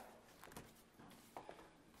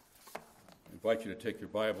invite you to take your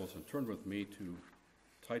Bibles and turn with me to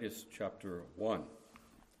Titus chapter 1.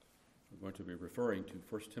 We're going to be referring to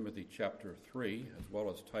 1 Timothy chapter 3 as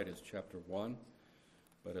well as Titus chapter 1.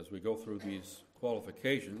 But as we go through these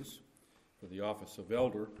qualifications for the office of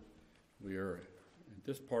elder, we are in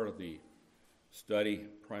this part of the study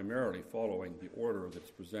primarily following the order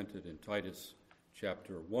that's presented in Titus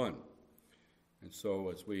chapter 1. And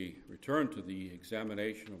so as we return to the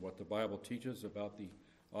examination of what the Bible teaches about the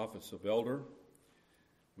office of elder,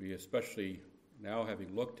 we especially now,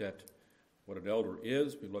 having looked at what an elder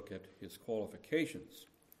is, we look at his qualifications.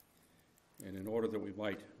 And in order that we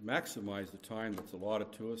might maximize the time that's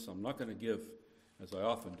allotted to us, I'm not going to give, as I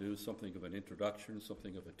often do, something of an introduction,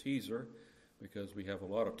 something of a teaser, because we have a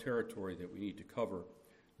lot of territory that we need to cover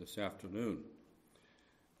this afternoon.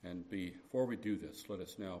 And before we do this, let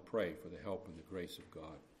us now pray for the help and the grace of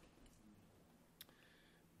God.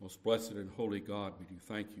 Most blessed and holy God, we do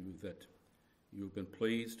thank you that you have been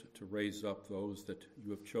pleased to raise up those that you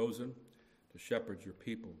have chosen to shepherd your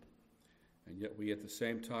people. And yet we at the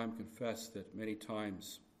same time confess that many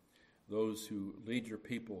times those who lead your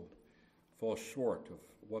people fall short of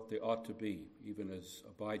what they ought to be, even as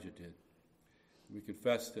Abijah did. We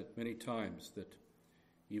confess that many times that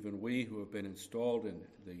even we who have been installed in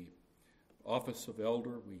the office of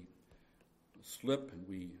elder, we slip and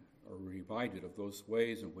we are reminded of those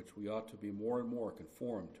ways in which we ought to be more and more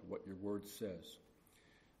conformed to what your word says.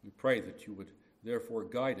 We pray that you would therefore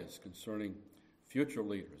guide us concerning future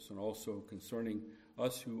leaders and also concerning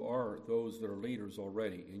us who are those that are leaders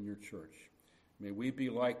already in your church. May we be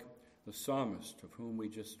like the psalmist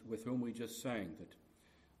with whom we just sang, that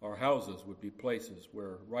our houses would be places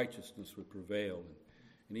where righteousness would prevail,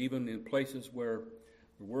 and even in places where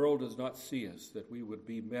the world does not see us, that we would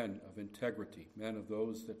be men of integrity, men of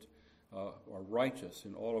those that are righteous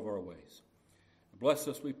in all of our ways. Bless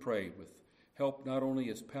us, we pray, with help not only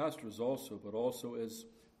as pastors also, but also as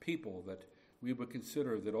people, that we would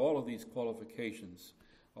consider that all of these qualifications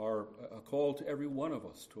are a call to every one of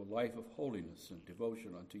us to a life of holiness and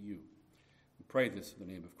devotion unto you. We pray this in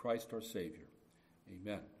the name of Christ our Savior.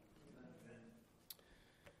 Amen.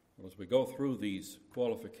 Well, as we go through these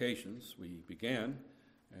qualifications, we began,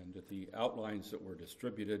 and at the outlines that were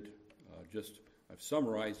distributed, I've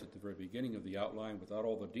summarized at the very beginning of the outline, without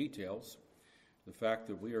all the details, the fact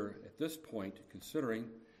that we are at this point considering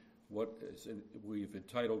what we've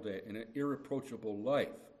entitled an irreproachable life.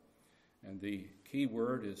 And the key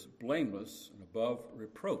word is blameless and above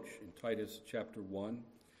reproach in Titus chapter 1,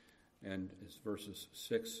 and it's verses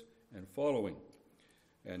 6 and following.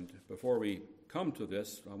 And before we come to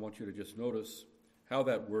this, I want you to just notice how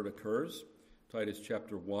that word occurs. Titus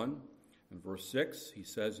chapter 1 and verse 6, he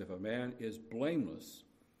says, "If a man is blameless,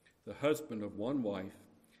 the husband of one wife,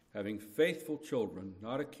 having faithful children,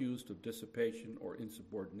 not accused of dissipation or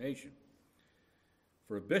insubordination.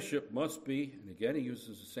 For a bishop must be," and again he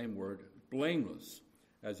uses the same word, "blameless,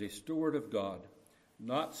 as a steward of God,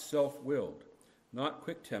 not self-willed, not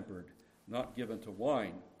quick-tempered, not given to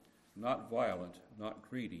wine, not violent, not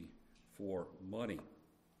greedy for money."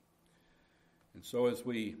 And so as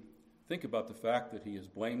we think about the fact that he is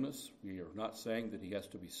blameless, we are not saying that he has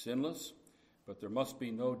to be sinless, but there must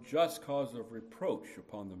be no just cause of reproach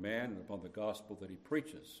upon the man and upon the gospel that he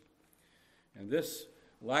preaches. And this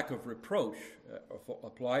lack of reproach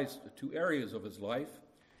applies to two areas of his life.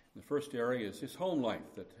 The first area is his home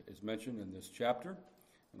life that is mentioned in this chapter,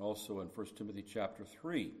 and also in 1 Timothy chapter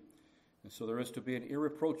 3. And so there is to be an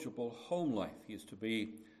irreproachable home life. He is to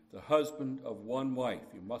be the husband of one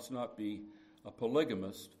wife. He must not be a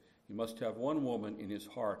polygamist. He must have one woman in his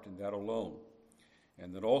heart, and that alone.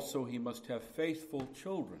 And that also he must have faithful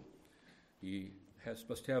children. He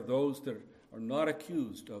must have those that are not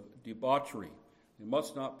accused of debauchery. They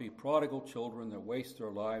must not be prodigal children that waste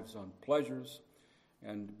their lives on pleasures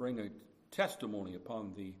and bring a testimony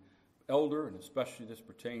upon the elder, and especially this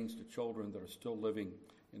pertains to children that are still living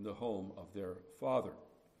in the home of their father.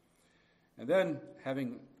 And then,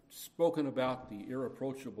 having spoken about the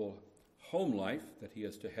irreproachable home life that he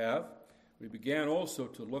is to have, we began also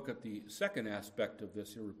to look at the second aspect of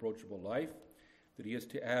this irreproachable life, that he is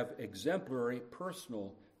to have exemplary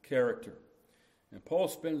personal character. And Paul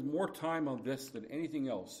spends more time on this than anything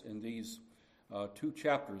else in these two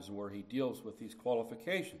chapters where he deals with these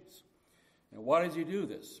qualifications. And why does he do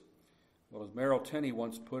this? Well, as Merrill Tenney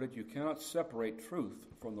once put it, you cannot separate truth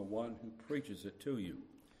from the one who preaches it to you.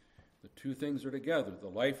 The two things are together, the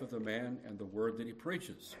life of the man and the word that he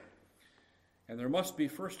preaches. And there must be,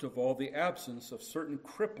 first of all, the absence of certain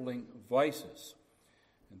crippling vices.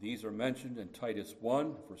 And these are mentioned in Titus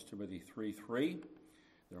 1, 1 Timothy 3:3.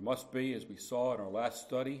 There must be, as we saw in our last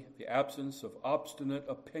study, the absence of obstinate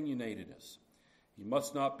opinionatedness. He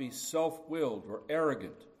must not be self-willed or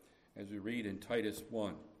arrogant, as we read in Titus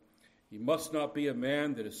 1. He must not be a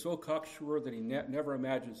man that is so cocksure that he never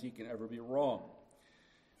imagines he can ever be wrong.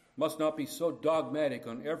 He must not be so dogmatic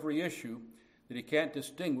on every issue that he can't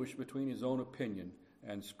distinguish between his own opinion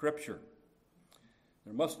and Scripture.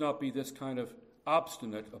 There must not be this kind of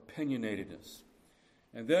obstinate opinionatedness.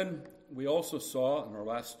 And then we also saw in our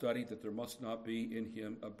last study that there must not be in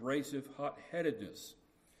him abrasive hot-headedness,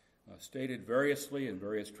 stated variously in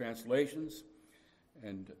various translations.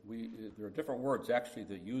 And there are different words actually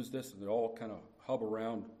that use this, and they all kind of hub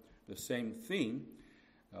around the same theme.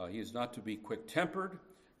 He is not to be quick-tempered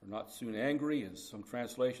or not soon angry, as some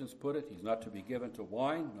translations put it. He's not to be given to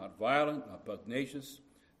wine, not violent, not pugnacious,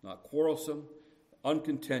 not quarrelsome,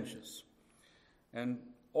 uncontentious. And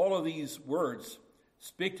all of these words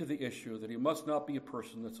speak to the issue that he must not be a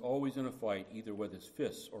person that's always in a fight, either with his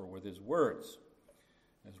fists or with his words.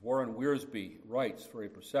 As Warren Wiersbe writes very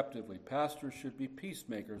perceptively, pastors should be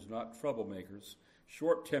peacemakers, not troublemakers.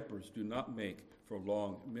 Short tempers do not make for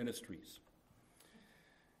long ministries.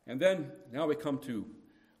 And then, now we come to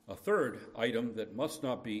a third item that must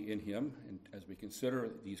not be in him, and as we consider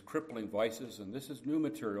these crippling vices, and this is new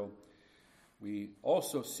material, we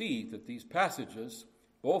also see that these passages,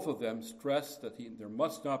 both of them stress that there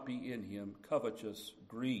must not be in him covetous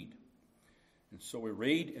greed. And so we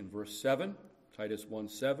read in verse 7, Titus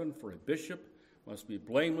 1:7, for a bishop must be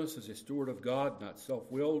blameless as a steward of God, not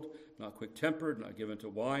self-willed, not quick-tempered, not given to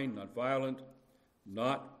wine, not violent,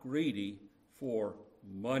 not greedy for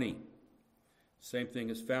money. Same thing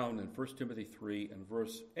is found in 1 Timothy 3 and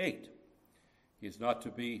verse 8. He is not to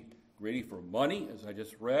be greedy for money, as I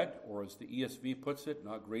just read, or as the ESV puts it,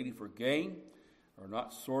 not greedy for gain, or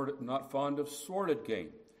not fond of sordid gain,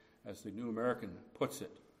 as the New American puts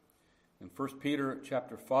it. In 1 Peter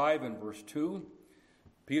chapter 5 and verse 2,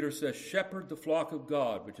 Peter says, shepherd the flock of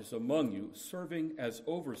God, which is among you, serving as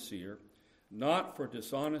overseer, not for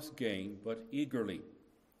dishonest gain, but eagerly.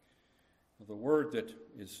 Now, the word that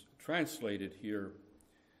is translated here,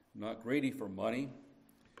 not greedy for money,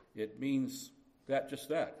 it means just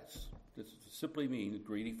that. It simply means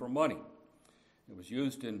greedy for money. It was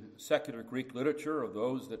used in secular Greek literature of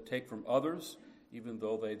those that take from others, even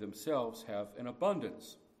though they themselves have an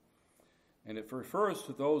abundance. And it refers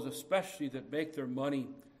to those especially that make their money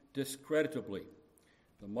discreditably.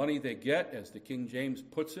 The money they get, as the King James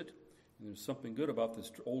puts it, and there's something good about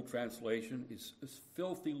this old translation, is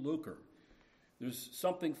filthy lucre. There's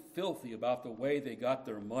something filthy about the way they got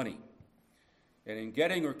their money. And in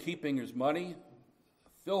getting or keeping his money,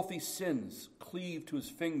 filthy sins cleave to his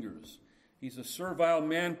fingers. He's a servile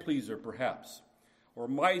man-pleaser, perhaps, or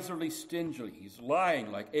miserly stingy. He's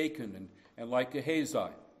lying like Achan and like Gehazi.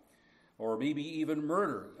 Or maybe even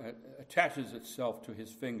murder attaches itself to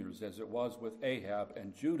his fingers, as it was with Ahab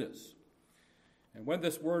and Judas. And when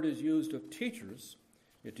this word is used of teachers,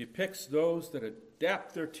 it depicts those that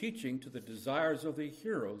adapt their teaching to the desires of the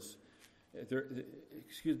hearers, their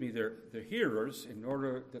hearers, in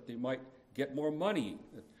order that they might get more money.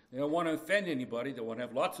 They don't want to offend anybody. They want to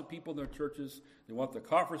have lots of people in their churches. They want the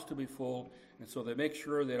coffers to be full, and so they make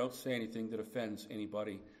sure they don't say anything that offends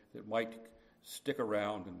anybody that might stick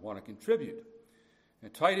around and want to contribute.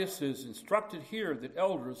 And Titus is instructed here that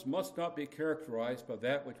elders must not be characterized by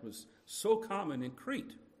that which was so common in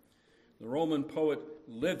Crete. The Roman poet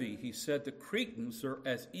Livy, he said, the Cretans are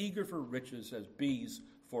as eager for riches as bees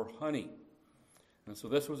for honey. And so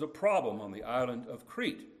this was a problem on the island of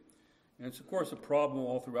Crete. And it's, of course, a problem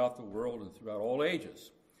all throughout the world and throughout all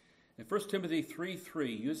ages. In 1 Timothy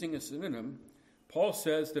 3:3, using a synonym, Paul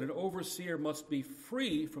says that an overseer must be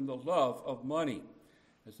free from the love of money,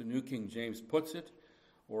 as the New King James puts it,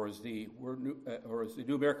 or as the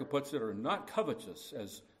New American puts it, or not covetous,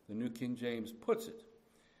 as the New King James puts it.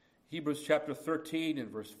 Hebrews chapter 13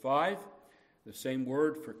 and verse 5, the same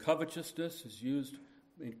word for covetousness is used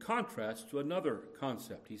in contrast to another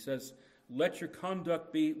concept. He says, let your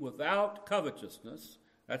conduct be without covetousness,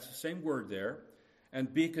 that's the same word there,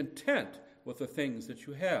 and be content with the things that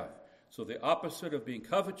you have. So the opposite of being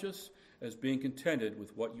covetous is being contented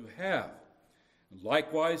with what you have. And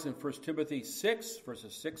likewise, in 1 Timothy 6,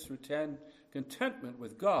 verses 6 through 10, contentment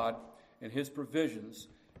with God and his provisions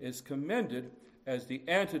is commended as the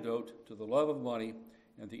antidote to the love of money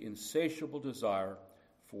and the insatiable desire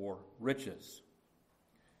for riches.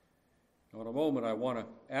 Now, in a moment, I want to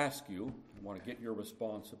ask you, I want to get your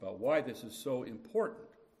response about why this is so important.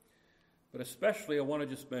 But especially, I want to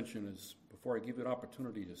just mention, before I give you an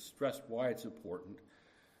opportunity to stress why it's important,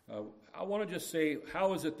 I want to just say,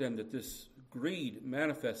 how is it then that this greed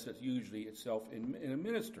manifests usually itself in a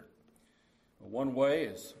minister? Well, one way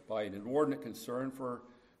is by an inordinate concern for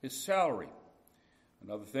his salary.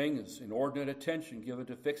 Another thing is inordinate attention given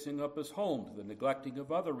to fixing up his home, to the neglecting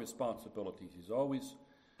of other responsibilities. He's always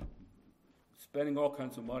spending all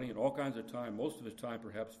kinds of money and all kinds of time, most of his time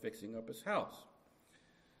perhaps fixing up his house.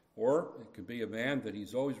 Or it could be a man that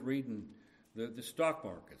he's always reading the stock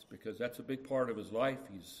markets, because that's a big part of his life.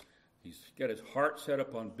 He's got his heart set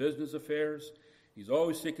up on business affairs. He's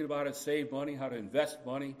always thinking about how to save money, how to invest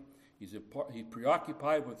money. He's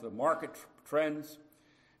preoccupied with the market trends.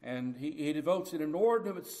 And he devotes an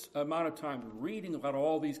inordinate amount of time reading about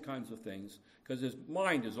all these kinds of things because his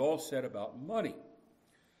mind is all set about money.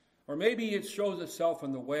 Or maybe it shows itself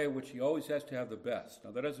in the way in which he always has to have the best.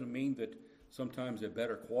 Now, that doesn't mean that sometimes a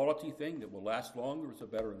better quality thing that will last longer is a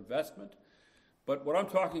better investment. But what I'm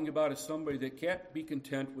talking about is somebody that can't be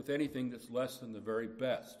content with anything that's less than the very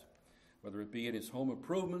best, whether it be in his home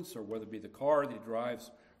improvements or whether it be the car that he drives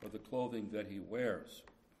or the clothing that he wears.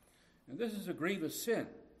 And this is a grievous sin.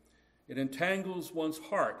 It entangles one's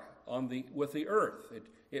heart with the earth.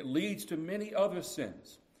 It leads to many other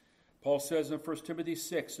sins. Paul says in 1 Timothy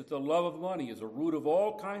 6 that the love of money is a root of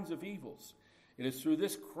all kinds of evils. It is through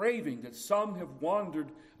this craving that some have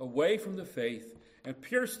wandered away from the faith and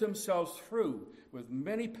pierced themselves through with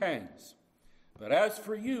many pangs. But as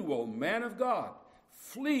for you, O man of God,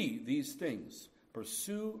 flee these things.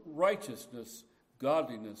 Pursue righteousness,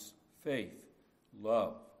 godliness, faith,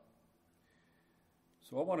 love.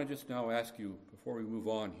 So I want to just now ask you, before we move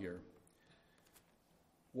on here,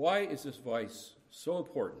 why is this vice so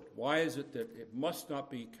important? Why is it that it must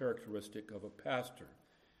not be characteristic of a pastor?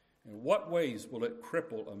 In what ways will it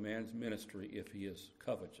cripple a man's ministry if he is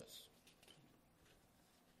covetous?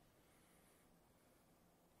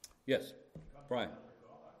 Yes, Brian.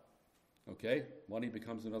 Okay, money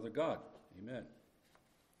becomes another god. Amen.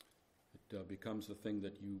 It becomes the thing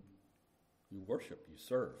that you worship, you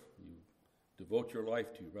serve, you devote your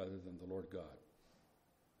life to rather than the Lord God.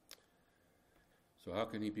 So how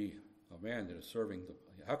can he be a man that is serving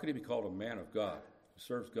how can he be called a man of God who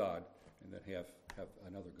serves God and then have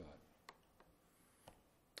another God?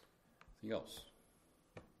 Anything else?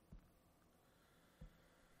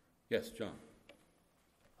 Yes, John.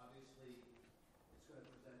 Obviously, it's going to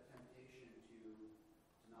present temptation to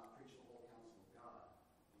not preach the whole counsel of God,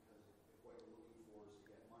 because if what you're looking for is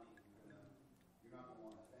to get money, you're not going to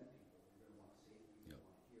want to offend people. You're going to want to save people who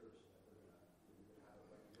want to hear, so that you're going to have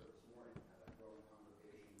it like you heard this morning, have that growing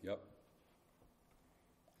congregation. Yep.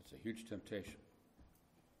 It's a huge temptation.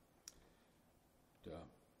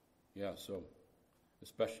 So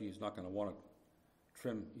especially he's not going to want to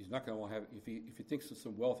trim, he's not going to want to have, if he thinks of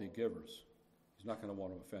some wealthy givers, he's not going to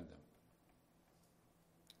want to offend them.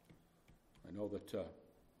 I know that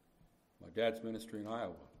my dad's ministry in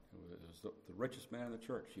Iowa, it was the richest man in the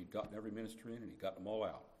church. He'd gotten every ministry in and he got them all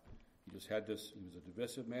out. He just had this, he was a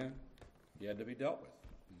divisive man. He had to be dealt with.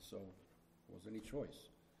 And so there wasn't any choice.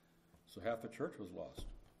 So half the church was lost.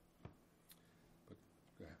 But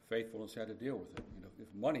faithfulness had to deal with it. You know, if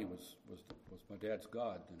money was my dad's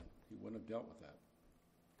God, then he wouldn't have dealt with that.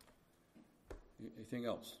 Anything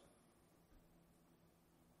else?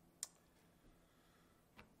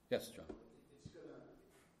 Yes, John. It's gonna,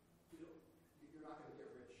 you're not going to get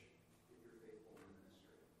rich if you're faithful in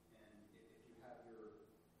ministry. And if you have your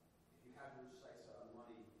sights set on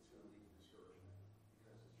money, it's going to lead to discouragement,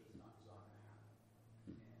 because it's just not going to happen.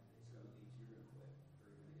 And it's going to lead to, you're going to quit, or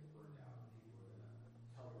you're going to get burned out. People are going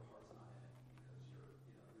to tell your heart's not in it,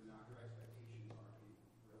 because your expectations aren't being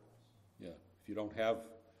realized. Yeah, if you don't have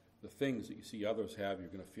the things that you see others have,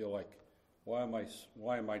 you're going to feel like, why am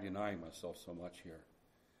I denying myself so much here?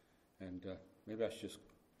 And maybe I should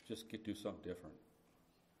just do something different.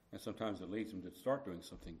 And sometimes it leads him to start doing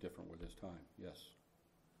something different with his time. Yes.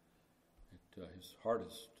 His heart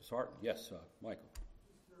is disheartened. Yes, Michael.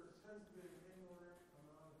 There tends to be an ignorant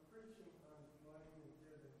amount of preaching on money and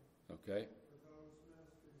giving. Okay. For those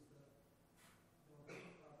ministries that don't have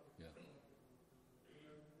the proper perspective. There's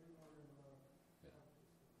an ignorant amount of emphasis. So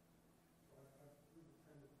I believe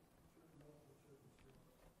attended multiple churches here.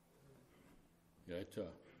 Yeah, To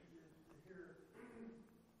hear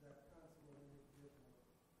that constantly you need to give more.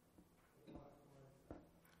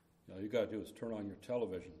 All you got to do is turn on your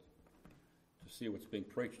television to see what's being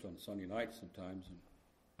preached on Sunday nights sometimes, and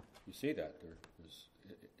you see that.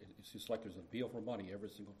 It's just like there's an appeal for money every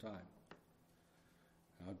single time.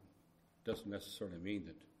 Now, it doesn't necessarily mean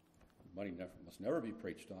that money must never be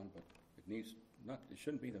preached on, but it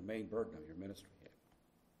shouldn't be the main burden of your ministry.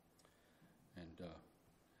 And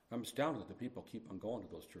I'm astounded that people keep on going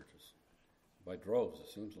to those churches. By droves, it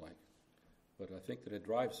seems like. But I think that it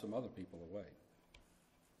drives some other people away.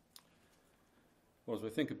 Well, as we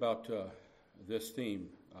think about this theme,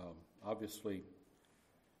 obviously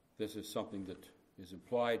this is something that is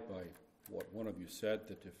implied by what one of you said,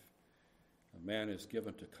 that if a man is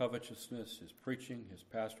given to covetousness, his preaching, his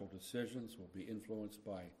pastoral decisions will be influenced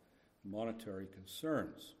by monetary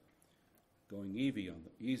concerns, going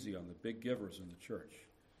easy on the big givers in the church.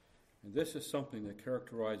 And this is something that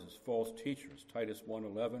characterizes false teachers. Titus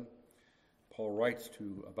 1:11, Paul writes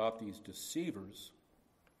about these deceivers,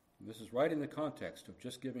 and this is right in the context of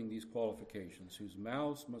just giving these qualifications, whose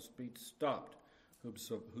mouths must be stopped, who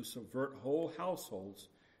subvert whole households,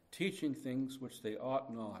 teaching things which they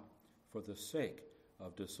ought not, for the sake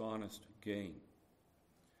of dishonest gain.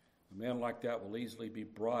 A man like that will easily be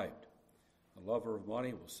bribed. A lover of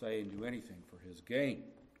money will say and do anything for his gain,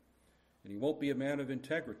 and he won't be a man of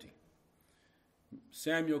integrity.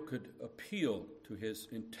 Samuel could appeal to his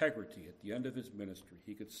integrity at the end of his ministry.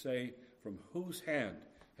 He could say, "From whose hand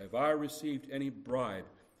have I received any bribe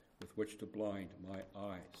with which to blind my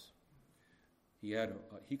eyes?"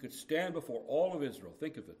 He could stand before all of Israel.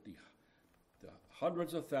 Think of it, the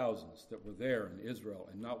hundreds of thousands that were there in Israel,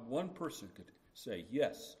 and not one person could say,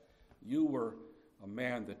 "Yes, you were a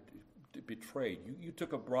man that betrayed. You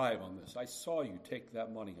took a bribe on this. I saw you take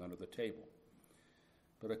that money under the table."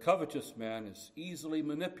 But a covetous man is easily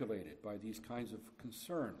manipulated by these kinds of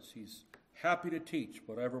concerns. He's happy to teach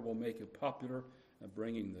whatever will make him popular and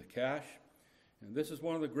bringing the cash. And this is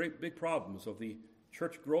one of the great big problems of the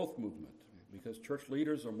church growth movement, because church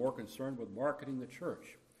leaders are more concerned with marketing the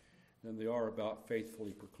church than they are about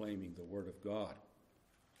faithfully proclaiming the Word of God.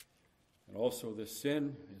 And also this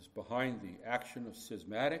sin is behind the action of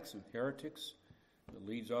schismatics and heretics that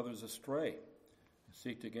leads others astray,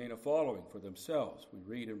 seek to gain a following for themselves. We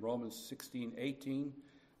read in Romans 16:18,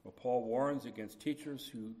 where Paul warns against teachers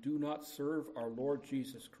who do not serve our Lord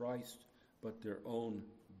Jesus Christ, but their own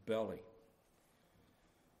belly.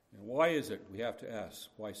 And why is it, we have to ask,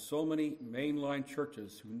 why so many mainline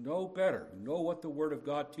churches who know better, who know what the Word of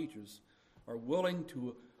God teaches, are willing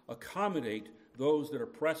to accommodate those that are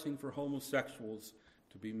pressing for homosexuals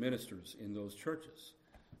to be ministers in those churches?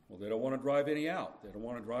 Well, they don't want to drive any out. They don't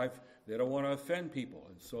want to offend people.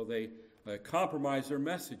 And so they compromise their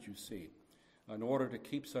message, you see, in order to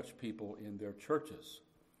keep such people in their churches.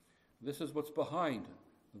 This is what's behind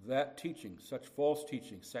that teaching, such false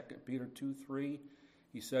teaching. 2 Peter 2:3,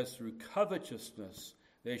 he says, "Through covetousness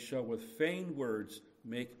they shall with feigned words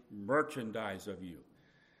make merchandise of you."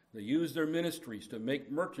 They use their ministries to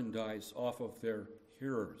make merchandise off of their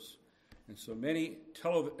hearers. And so many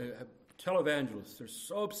televangelists, they're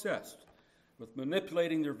so obsessed with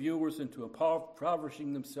manipulating their viewers into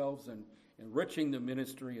impoverishing themselves and enriching the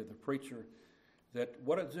ministry of the preacher, that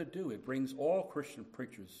what does it do? It brings all Christian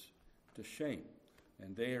preachers to shame,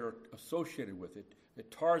 and they are associated with it.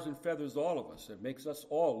 It tars and feathers all of us. It makes us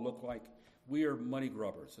all look like we are money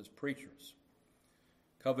grubbers as preachers.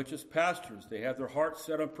 Covetous pastors, they have their hearts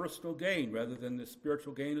set on personal gain rather than the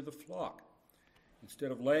spiritual gain of the flock.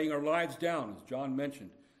 Instead of laying our lives down, as John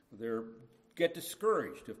mentioned, they get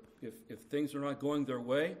discouraged if things are not going their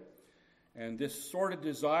way. And this sordid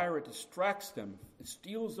desire, it distracts them. It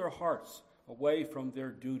steals their hearts away from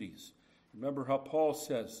their duties. Remember how Paul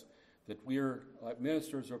says that we are, like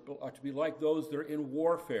ministers, are to be like those that are in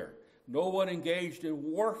warfare. No one engaged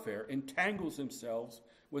in warfare entangles themselves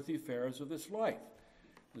with the affairs of this life.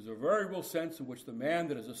 There's a very real sense in which the man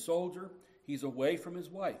that is a soldier, he's away from his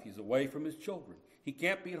wife. He's away from his children. He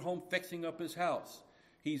can't be at home fixing up his house.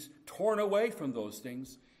 He's torn away from those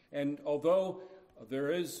things. And although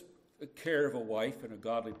there is the care of a wife and a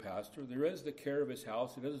godly pastor, there is the care of his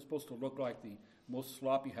house. It isn't supposed to look like the most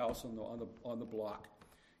sloppy house on the block.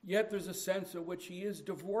 Yet there's a sense in which he is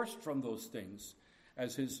divorced from those things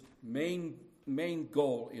as his main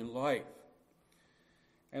goal in life.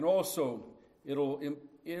 And also, it'll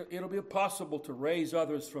be impossible to raise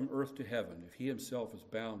others from earth to heaven if he himself is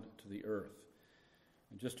bound to the earth.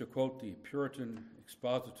 And just to quote the Puritan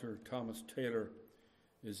expositor Thomas Taylor,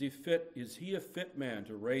 is he a fit man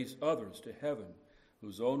to raise others to heaven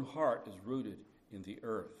whose own heart is rooted in the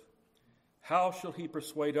earth? How shall he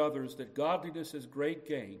persuade others that godliness is great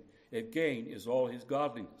gain, if gain is all his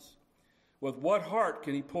godliness? With what heart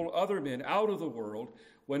can he pull other men out of the world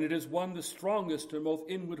when it is one the strongest and most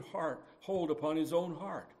inward hold upon his own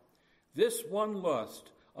heart? This one lust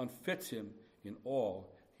unfits him in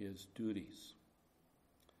all his duties.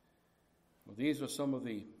 Well, these are some of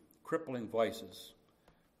the crippling vices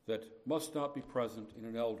that must not be present in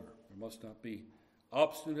an elder. There must not be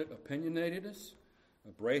obstinate opinionatedness.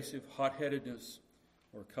 abrasive hot-headedness,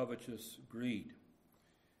 or covetous greed.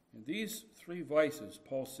 And these three vices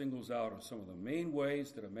Paul singles out as some of the main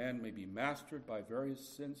ways that a man may be mastered by various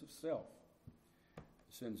sins of self.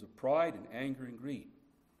 The sins of pride and anger and greed.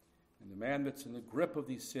 And the man that's in the grip of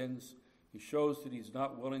these sins, he shows that he's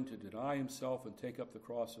not willing to deny himself and take up the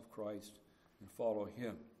cross of Christ and follow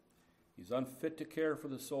him. He's unfit to care for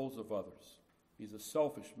the souls of others. He's a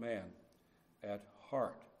selfish man at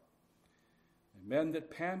heart. And men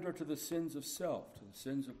that pander to the sins of self, to the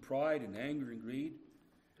sins of pride and anger and greed,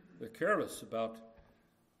 they're careless about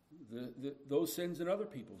those sins in other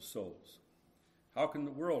people's souls. How can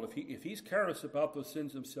the world, if he's careless about those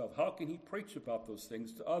sins himself, how can he preach about those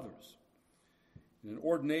things to others? In an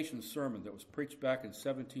ordination sermon that was preached back in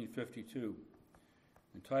 1752,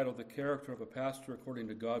 entitled The Character of a Pastor According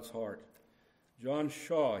to God's Heart, John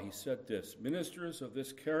Shaw, he said this: "Ministers of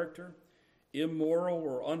this character, immoral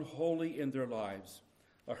or unholy in their lives,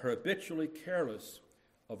 are habitually careless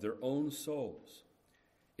of their own souls.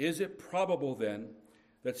 Is it probable, then,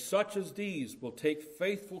 that such as these will take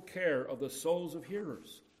faithful care of the souls of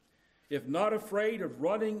hearers? If not afraid of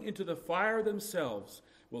running into the fire themselves,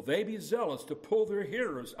 will they be zealous to pull their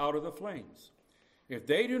hearers out of the flames? If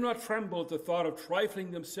they do not tremble at the thought of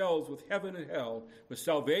trifling themselves with heaven and hell, with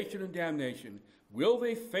salvation and damnation, will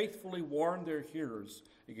they faithfully warn their hearers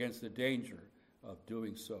against the danger of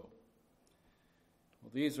doing so?"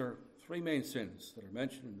 Well, these are three main sins that are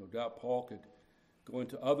mentioned, and no doubt Paul could go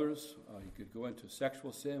into others. He could go into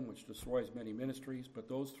sexual sin, which destroys many ministries, but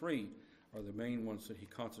those three are the main ones that he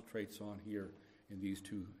concentrates on here in these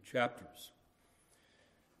two chapters.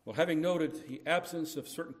 Well, having noted the absence of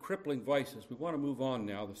certain crippling vices, we want to move on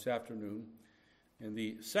now this afternoon. In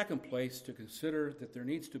the second place, to consider that there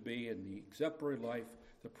needs to be in the exemplary life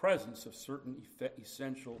the presence of certain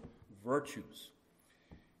essential virtues.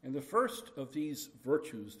 And the first of these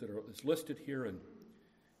virtues that is listed here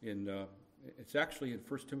it's actually in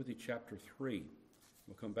 1 Timothy chapter 3.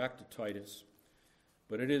 We'll come back to Titus.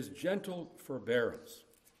 But it is gentle forbearance.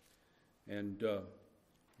 And in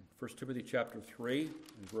 1 Timothy chapter 3,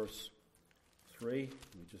 in verse 3,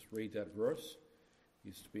 let me just read that verse.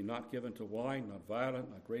 He's to be not given to wine, not violent,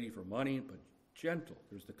 not greedy for money, but gentle.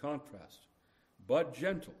 There's the contrast. But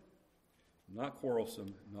gentle, not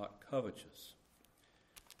quarrelsome, not covetous.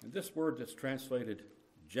 And this word that's translated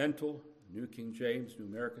gentle, New King James, New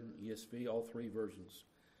American, ESV, all three versions,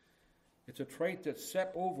 it's a trait that's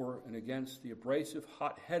set over and against the abrasive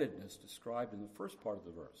hot-headedness described in the first part of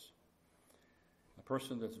the verse. A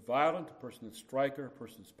person that's violent, a person that's striker, a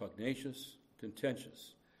person that's pugnacious,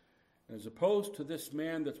 contentious. And as opposed to this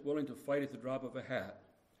man that's willing to fight at the drop of a hat,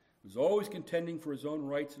 who's always contending for his own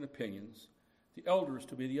rights and opinions, the elder is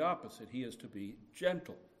to be the opposite. He is to be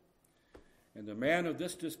gentle. And the man of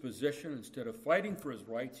this disposition, instead of fighting for his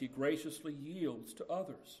rights, he graciously yields to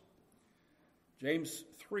others. James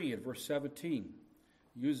 3 in verse 17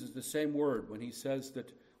 uses the same word when he says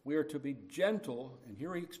that we are to be gentle, and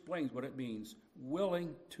here he explains what it means,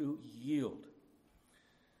 willing to yield.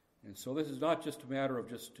 And so this is not just a matter of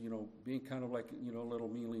just, being kind of like, a little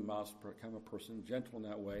mealy mouse kind of person, gentle in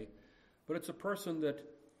that way, but it's a person that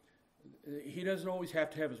he doesn't always have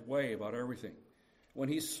to have his way about everything. When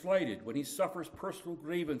he's slighted, when he suffers personal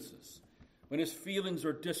grievances, when his feelings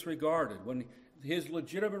are disregarded, when his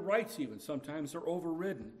legitimate rights even sometimes are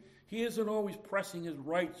overridden, he isn't always pressing his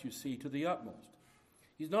rights, you see, to the utmost.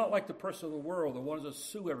 He's not like the person of the world that wants to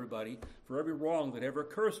sue everybody for every wrong that ever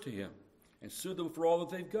occurs to him and sue them for all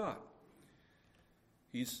that they've got.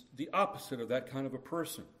 He's the opposite of that kind of a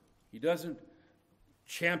person. He doesn't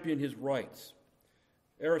champion his rights.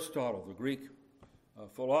 Aristotle, the Greek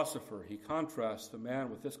philosopher, he contrasts the man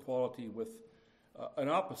with this quality with an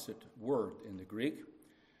opposite word in the Greek.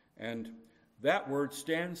 And that word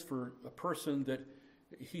stands for a person that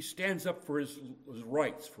he stands up for his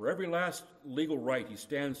rights. For every last legal right he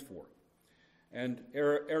stands for. And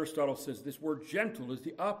Aristotle says this word gentle is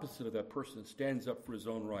the opposite of that person that stands up for his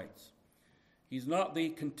own rights. He's not the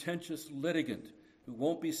contentious litigant who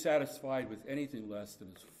won't be satisfied with anything less than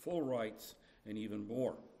his full rights and even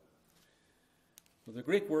more. Well, the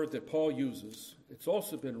Greek word that Paul uses, it's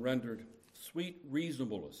also been rendered sweet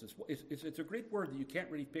reasonableness. It's a Greek word that you can't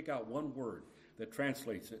really pick out one word that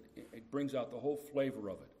translates it. It brings out the whole flavor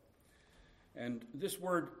of it. And this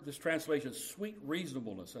word, this translation, sweet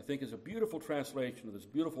reasonableness, I think is a beautiful translation of this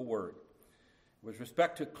beautiful word. With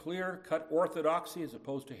respect to clear-cut orthodoxy as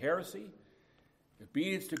opposed to heresy,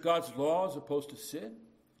 obedience to God's law as opposed to sin,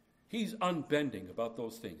 he's unbending about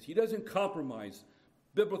those things. He doesn't compromise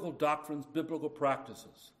biblical doctrines, biblical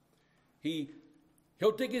practices.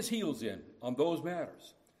 He'll dig his heels in on those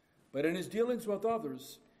matters. But in his dealings with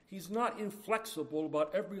others, he's not inflexible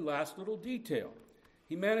about every last little detail.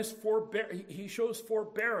 He shows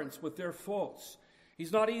forbearance with their faults.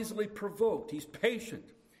 He's not easily provoked. He's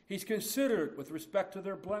patient. He's considerate with respect to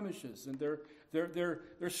their blemishes and their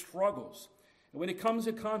struggles. And when he comes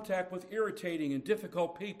in contact with irritating and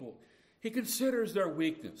difficult people, he considers their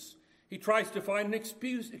weakness. He tries to find an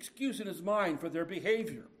excuse in his mind for their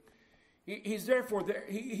behavior. He's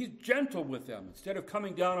gentle with them instead of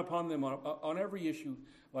coming down upon them on every issue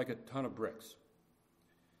like a ton of bricks.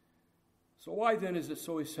 So why then is it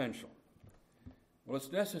so essential? Well,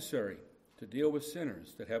 it's necessary to deal with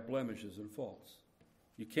sinners that have blemishes and faults.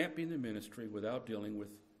 You can't be in the ministry without dealing with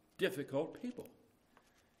difficult people.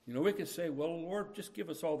 You know, we can say, well, Lord, just give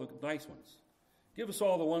us all the nice ones. Give us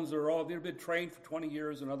all the ones they've been trained for 20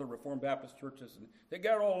 years in other Reformed Baptist churches, and they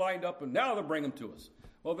got all lined up, and now they'll bring them to us.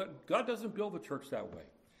 Well, God doesn't build the church that way.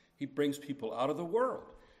 He brings people out of the world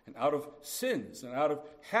and out of sins and out of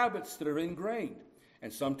habits that are ingrained.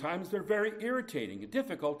 And sometimes they're very irritating and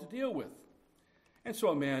difficult to deal with. And so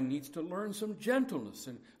a man needs to learn some gentleness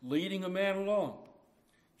in leading a man along.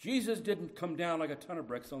 Jesus didn't come down like a ton of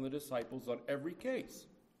bricks on the disciples on every case.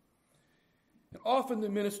 And often the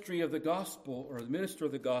ministry of the gospel, or the minister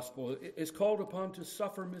of the gospel, is called upon to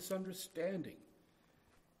suffer misunderstanding.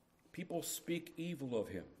 People speak evil of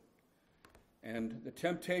him. And the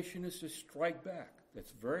temptation is to strike back.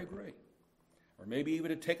 That's very great. Or maybe even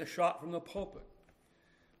to take a shot from the pulpit.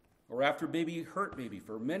 Or after being hurt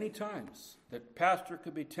for many times, that pastor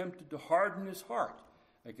could be tempted to harden his heart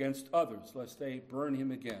against others, lest they burn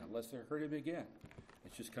him again, lest they hurt him again.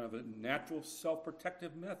 It's just kind of a natural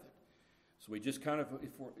self-protective method. So we just kind of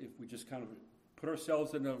put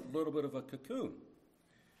ourselves in a little bit of a cocoon.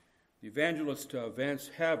 The evangelist Vance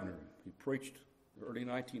Havner, he preached in the early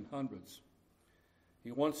 1900s.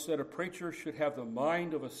 He once said, a preacher should have the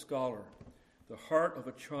mind of a scholar, the heart of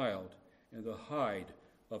a child, and the hide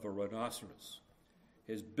of a rhinoceros.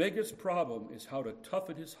 His biggest problem is how to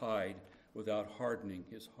toughen his hide without hardening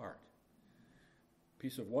his heart.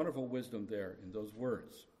 Piece of wonderful wisdom there in those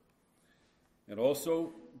words. And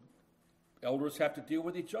also, elders have to deal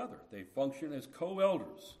with each other. They function as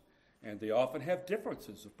co-elders, and they often have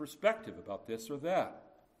differences of perspective about this or that.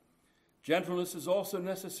 Gentleness is also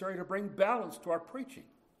necessary to bring balance to our preaching.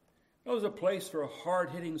 There's a place for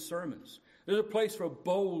hard-hitting sermons. There's a place for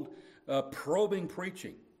bold, probing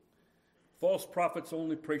preaching. False prophets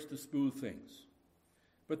only preach the smooth things.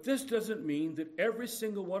 But this doesn't mean that every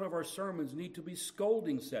single one of our sermons need to be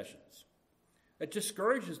scolding sessions. It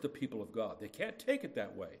discourages the people of God. They can't take it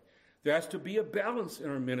that way. There has to be a balance in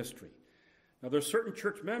our ministry. Now, there's certain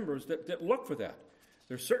church members that look for that.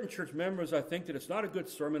 There's certain church members, I think, that it's not a good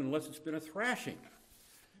sermon unless it's been a thrashing.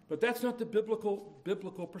 But that's not the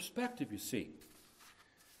biblical perspective, you see.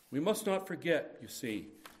 We must not forget, you see,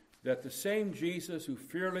 that the same Jesus who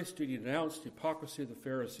fearlessly denounced the hypocrisy of the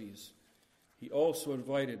Pharisees, he also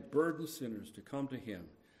invited burdened sinners to come to him,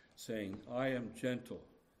 saying, I am gentle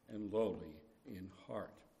and lowly in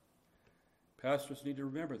heart. Pastors need to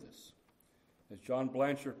remember this. As John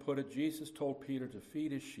Blanchard put it, Jesus told Peter to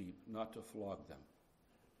feed his sheep, not to flog them.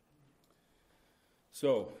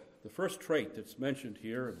 So, the first trait that's mentioned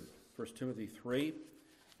here in 1 Timothy 3,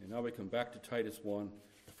 and now we come back to Titus 1,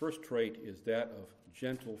 the first trait is that of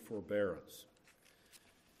gentle forbearance.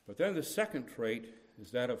 But then the second trait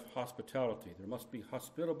is that of hospitality. There must be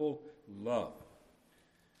hospitable love.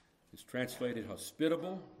 It's translated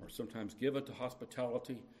hospitable, or sometimes given to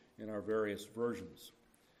hospitality in our various versions.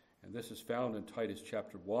 And this is found in Titus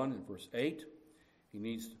chapter 1 and verse 8. He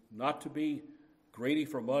needs not to be greedy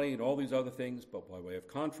for money and all these other things, but by way of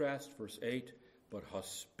contrast, verse 8, but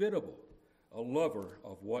hospitable, a lover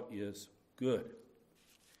of what is good.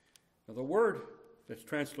 Now the word that's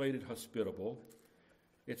translated hospitable,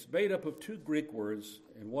 it's made up of two Greek words,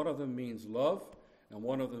 and one of them means love, and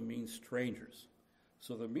one of them means strangers.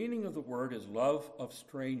 So the meaning of the word is love of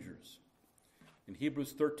strangers. In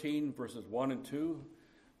Hebrews 13, verses 1 and 2,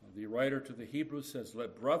 the writer to the Hebrews says,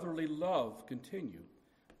 let brotherly love continue.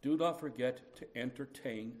 Do not forget to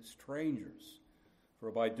entertain strangers.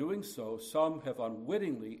 For by doing so, some have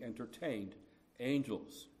unwittingly entertained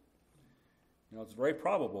angels. Now, it's very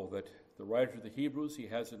probable that the writer to the Hebrews, he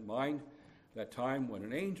has in mind that time when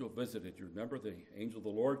an angel visited. You remember the angel of the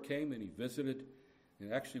Lord came and he visited,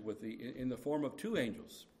 and actually in the form of two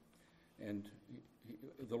angels. And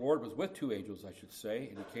the Lord was with two angels, I should say,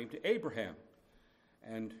 and he came to Abraham.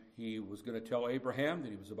 And he was going to tell Abraham that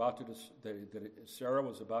he was about to that Sarah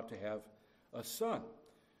was about to have a son,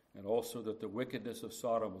 and also that the wickedness of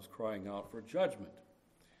Sodom was crying out for judgment.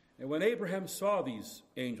 And when Abraham saw these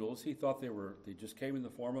angels, he thought they just came in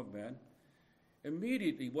the form of men.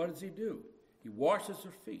 Immediately, what does he do? He washes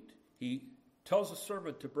their feet. He tells a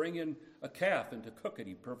servant to bring in a calf and to cook it.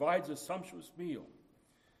 He provides a sumptuous meal.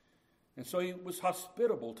 And so he was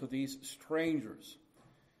hospitable to these strangers.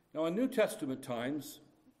 Now, in New Testament times,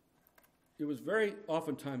 it was very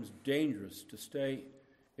oftentimes dangerous to stay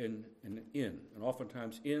in an inn. And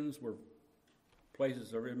oftentimes inns were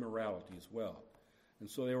places of immorality as well. And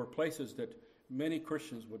so they were places that many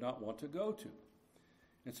Christians would not want to go to.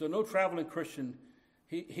 And so no traveling Christian,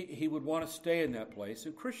 he would want to stay in that place.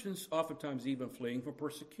 And Christians, oftentimes even fleeing from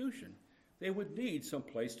persecution, they would need some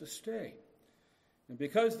place to stay. And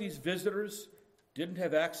because these visitors didn't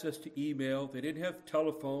have access to email, they didn't have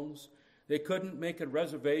telephones, they couldn't make a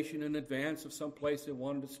reservation in advance of some place they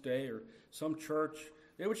wanted to stay or some church,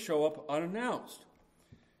 they would show up unannounced.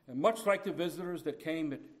 And much like the visitors that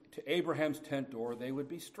came to Abraham's tent door, they would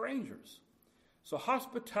be strangers. So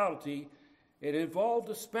hospitality, it involved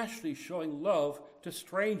especially showing love to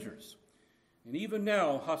strangers. And even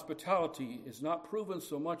now, hospitality is not proven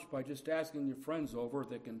so much by just asking your friends over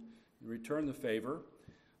that can return the favor,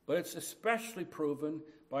 but it's especially proven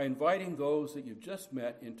by inviting those that you've just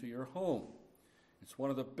met into your home. It's one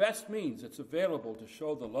of the best means that's available to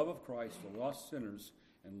show the love of Christ to lost sinners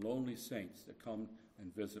and lonely saints that come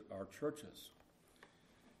and visit our churches.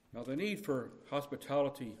 Now, the need for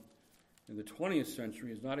hospitality in the 20th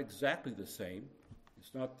century is not exactly the same.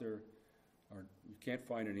 It's not you can't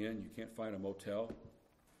find an inn, you can't find a motel,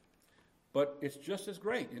 but it's just as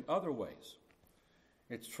great in other ways.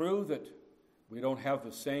 It's true that we don't have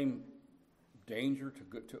the same danger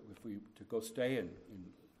to go stay in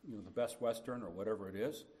the Best Western or whatever it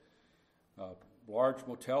is. Large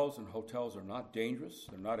motels and hotels are not dangerous.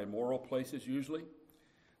 They're not immoral places usually.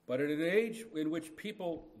 But in an age in which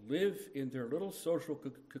people live in their little social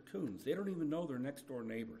cocoons, they don't even know their next-door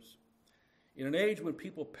neighbors. In an age when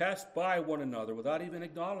people pass by one another without even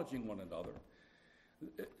acknowledging one another,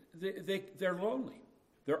 they're lonely.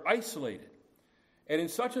 They're isolated. And in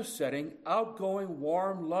such a setting, outgoing,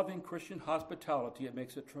 warm, loving Christian hospitality, it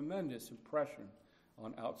makes a tremendous impression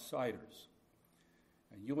on outsiders.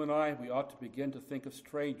 And you and I, we ought to begin to think of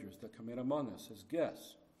strangers that come in among us as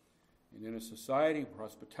guests. And in a society where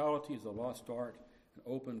hospitality is a lost art, an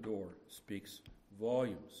open door speaks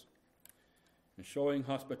volumes. And showing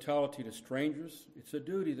hospitality to strangers, it's a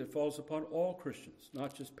duty that falls upon all Christians,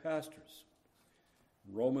 not just pastors.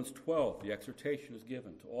 In Romans 12, the exhortation is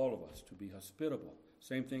given to all of us to be hospitable.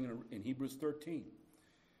 Same thing in Hebrews 13.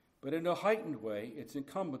 But in a heightened way, it's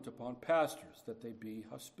incumbent upon pastors that they be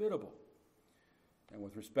hospitable. And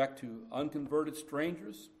with respect to unconverted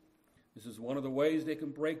strangers, this is one of the ways they can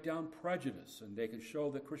break down prejudice and they can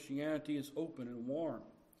show that Christianity is open and warm.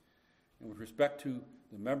 And with respect to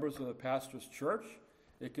the members of the pastor's church,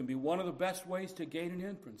 it can be one of the best ways to gain an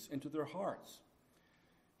entrance into their hearts.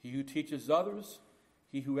 He who teaches others,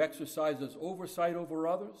 he who exercises oversight over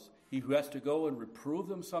others, he who has to go and reprove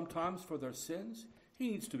them sometimes for their sins, he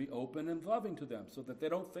needs to be open and loving to them so that they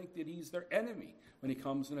don't think that he's their enemy when he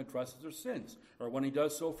comes and addresses their sins or when he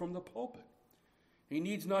does so from the pulpit. He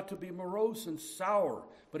needs not to be morose and sour,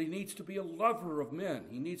 but he needs to be a lover of men.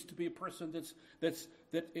 He needs to be a person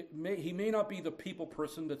he may not be the people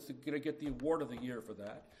person that's going to get the award of the year for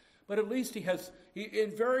that, but at least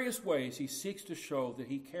in various ways he seeks to show that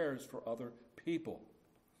he cares for other people.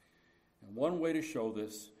 And one way to show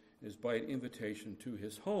this is by an invitation to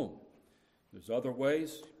his home. There's other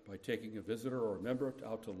ways, by taking a visitor or a member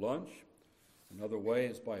out to lunch. Another way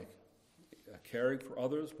is by caring for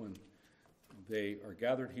others when they are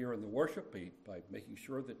gathered here in the worship, by making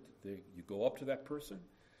sure that you go up to that person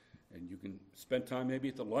and you can spend time maybe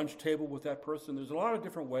at the lunch table with that person. There's a lot of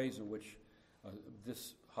different ways in which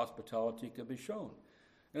this hospitality can be shown.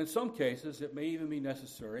 And in some cases, it may even be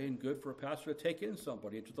necessary and good for a pastor to take in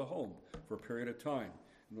somebody into the home for a period of time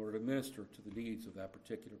in order to minister to the needs of that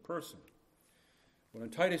particular person. But in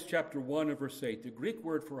Titus chapter 1 and verse 8, the Greek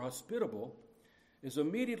word for hospitable is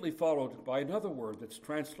immediately followed by another word that's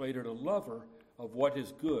translated a lover of what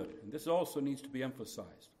is good. And this also needs to be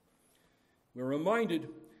emphasized. We're reminded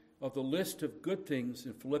of the list of good things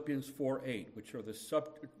in Philippians 4:8, which are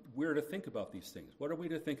we're to think about these things. What are we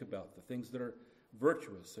to think about? The things that are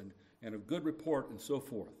virtuous and of good report and so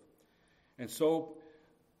forth. And so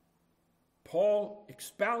Paul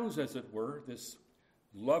expounds, as it were, this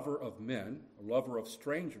lover of men, a lover of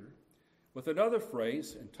stranger, with another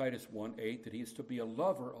phrase in Titus 1:8 that he is to be a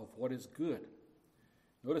lover of what is good.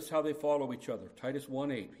 Notice how they follow each other. Titus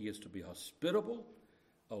 1:8, he is to be hospitable,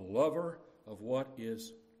 a lover of what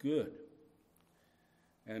is good.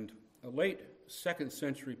 And a late 2nd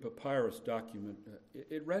century papyrus document,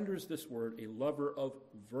 it renders this word a lover of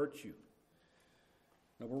virtue.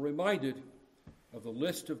 Now we're reminded of the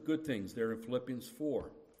list of good things there in Philippians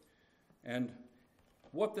 4. And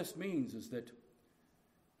what this means is that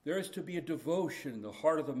there is to be a devotion in the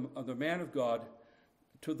heart of the man of God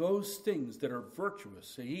to those things that are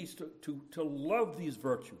virtuous. He needs to love these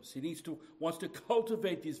virtues. He wants to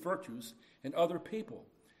cultivate these virtues in other people.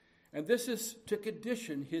 And this is to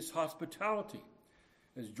condition his hospitality.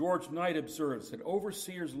 As George Knight observes, an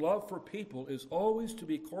overseer's love for people is always to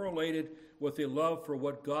be correlated with a love for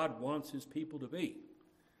what God wants his people to be.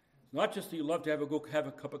 It's not just that you love to go have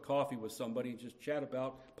a cup of coffee with somebody and just chat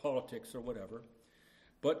about politics or whatever,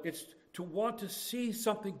 but it's to want to see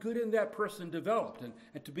something good in that person developed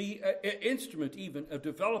and to be an instrument even of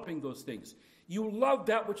developing those things. You love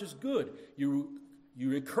that which is good. You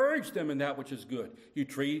encourage them in that which is good. You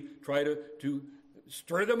try to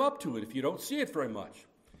stir them up to it if you don't see it very much.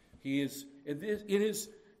 He is, in his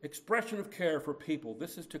expression of care for people,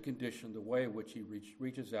 this is to condition the way in which he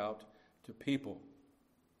reaches out to people.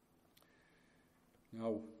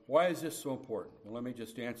 Now, why is this so important? Well, let me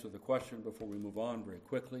just answer the question before we move on very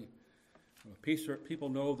quickly. People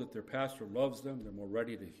know that their pastor loves them. They're more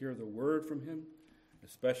ready to hear the word from him,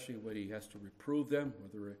 especially when he has to reprove them,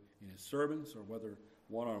 whether in his sermons or whether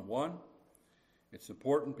one-on-one. It's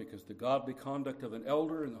important because the godly conduct of an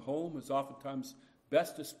elder in the home is oftentimes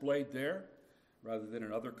best displayed there rather than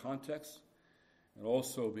in other contexts, and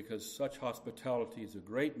also because such hospitality is a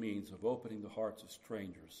great means of opening the hearts of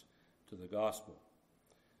strangers to the gospel.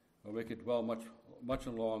 Well, we could dwell much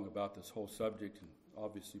and long about this whole subject and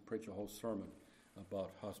obviously preach a whole sermon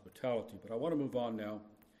about hospitality, but I want to move on now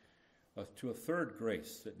to a third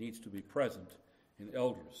grace that needs to be present in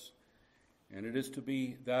elders, and it is to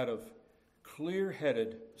be that of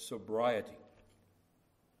clear-headed sobriety.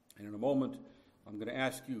 And in a moment, I'm going to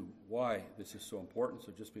ask you why this is so important,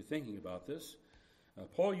 so just be thinking about this.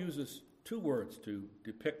 Paul uses two words to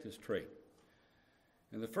depict this trait.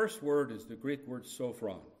 And the first word is the Greek word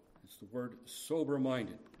sophron. It's the word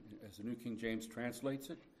sober-minded, as the New King James translates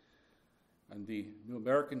it. And the New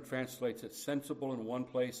American translates it sensible in one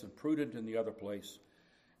place and prudent in the other place.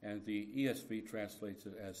 And the ESV translates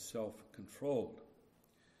it as self-controlled.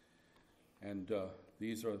 And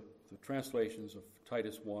these are the translations of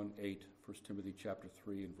Titus 1:8, 1 Timothy chapter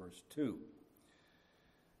 3 and verse 2.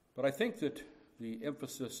 But I think that the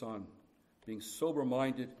emphasis on being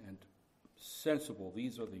sober-minded and sensible,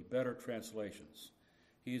 these are the better translations.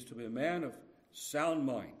 He is to be a man of sound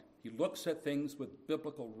mind. He looks at things with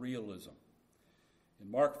biblical realism. In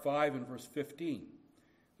Mark 5 and verse 15,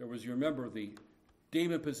 there was, you remember, the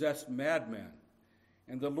demon-possessed madman,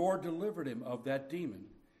 and the Lord delivered him of that demon,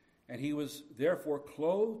 and he was therefore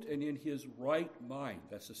clothed and in his right mind.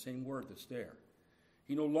 That's the same word that's there.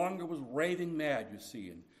 He no longer was raving mad, you see,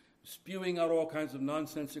 and spewing out all kinds of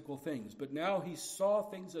nonsensical things, but now he saw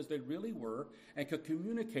things as they really were and could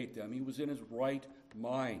communicate them. He was in his right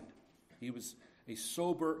mind. He was a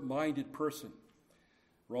sober-minded person.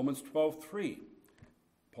 Romans 12:3,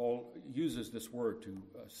 Paul uses this word to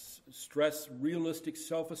stress realistic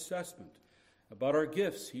self-assessment. About our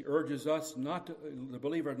gifts, he urges us, the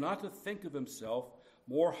believer, not to think of himself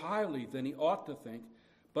more highly than he ought to think,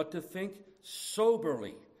 but to think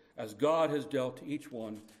soberly, as God has dealt to each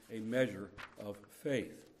one a measure of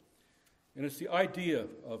faith. And it's the idea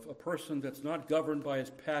of a person that's not governed by his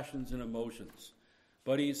passions and emotions,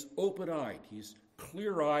 but he's open-eyed, he's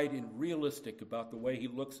clear-eyed and realistic about the way he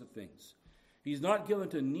looks at things. He's not given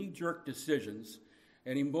to knee-jerk decisions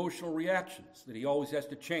and emotional reactions that he always has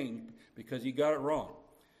to change because he got it wrong.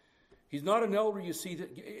 He's not an elder, you see,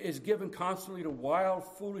 that is given constantly to wild,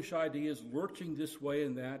 foolish ideas, lurching this way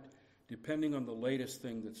and that, depending on the latest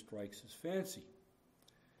thing that strikes his fancy.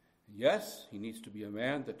 Yes, he needs to be a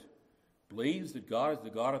man that believes that God is the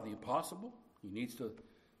God of the impossible. He needs to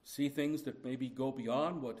see things that maybe go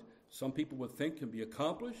beyond what some people would think can be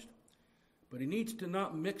accomplished. But he needs to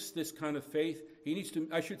not mix this kind of faith. He needs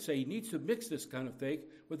to mix this kind of faith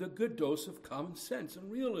with a good dose of common sense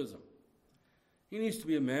and realism. He needs to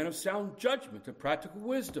be a man of sound judgment and practical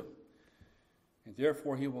wisdom. And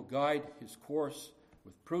therefore he will guide his course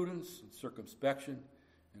with prudence and circumspection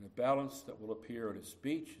and a balance that will appear in his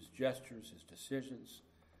speech, his gestures, his decisions,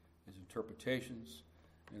 his interpretations,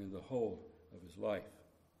 and in the whole of his life.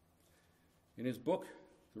 In his book,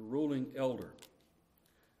 The Ruling Elder,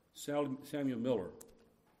 Samuel Miller,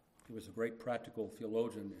 he was a great practical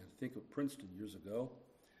theologian, I think of Princeton years ago.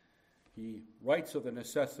 He writes of the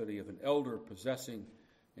necessity of an elder possessing,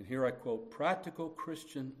 and here I quote, practical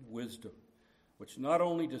Christian wisdom, which not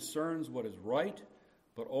only discerns what is right,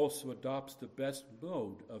 but also adopts the best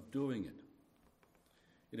mode of doing it.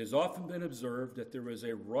 It has often been observed that there is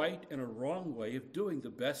a right and a wrong way of doing the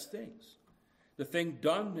best things. The thing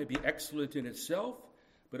done may be excellent in itself,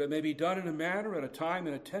 but it may be done in a manner, at a time,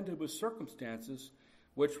 and attended with circumstances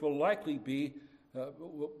which will likely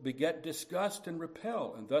beget disgust and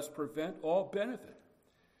repel, and thus prevent all benefit.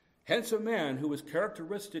 Hence, a man who is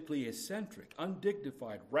characteristically eccentric,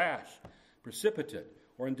 undignified, rash, precipitate,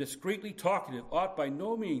 or indiscreetly talkative ought by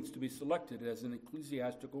no means to be selected as an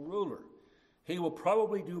ecclesiastical ruler. He will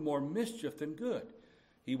probably do more mischief than good.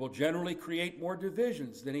 He will generally create more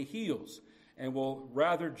divisions than he heals, and will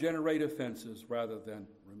rather generate offenses rather than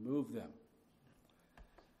remove them.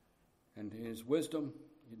 And in his wisdom,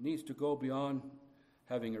 it needs to go beyond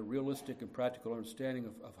having a realistic and practical understanding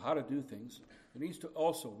of how to do things. It needs to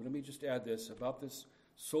also, let me just add this, about this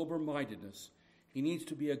sober-mindedness. He needs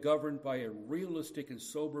to be governed by a realistic and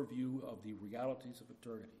sober view of the realities of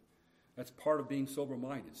eternity. That's part of being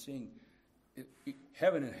sober-minded, seeing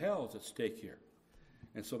heaven and hell is at stake here.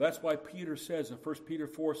 And so that's why Peter says in 1 Peter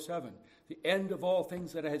 4:7, the end of all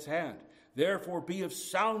things that is at hand. Therefore be of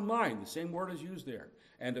sound mind, the same word is used there,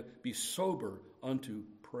 and be sober unto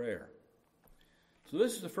prayer. So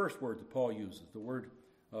this is the first word that Paul uses, the word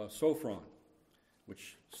sophron,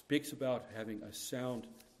 which speaks about having a sound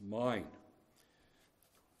mind.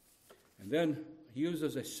 And then he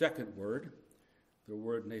uses a second word, the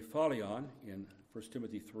word nephalion, in 1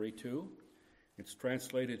 Timothy 3:2. It's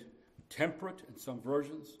translated temperate in some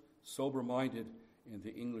versions, sober-minded in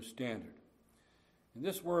the English Standard. And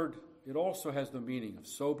this word, it also has the meaning of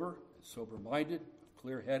sober, sober-minded,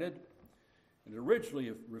 clear-headed, and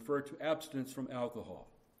originally referred to abstinence from alcohol.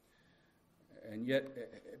 And yet,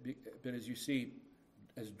 but as you see,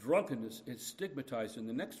 as drunkenness is stigmatized in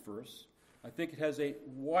the next verse, I think it has a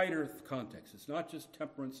wider context. It's not just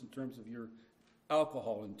temperance in terms of your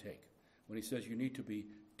alcohol intake. When he says you need to be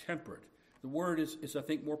temperate, the word is I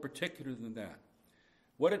think, more particular than that.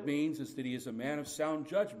 What it means is that he is a man of sound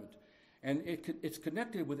judgment. And it's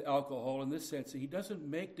connected with alcohol in this sense that he doesn't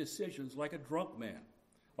make decisions like a drunk man,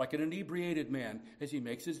 like an inebriated man, as he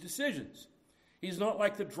makes his decisions. He's not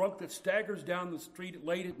like the drunk that staggers down the street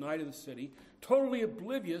late at night in the city, totally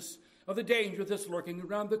oblivious of the danger that's lurking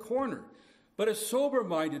around the corner. But a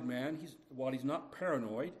sober-minded man, while he's not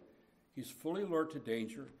paranoid, he's fully alert to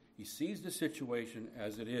danger. He sees the situation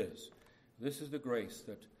as it is. This is the grace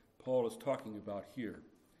that Paul is talking about here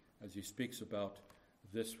as he speaks about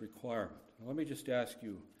this requirement. Now, let me just ask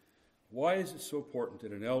you, why is it so important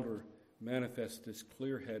that an elder manifest this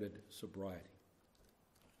clear-headed sobriety?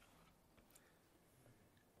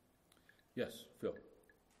 Yes, Phil. An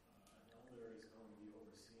elder is going to be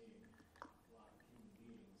overseeing a lot of human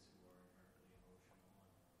beings who are inherently emotional,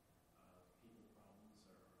 and people problems are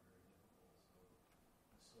very difficult. So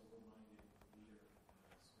a sober-minded leader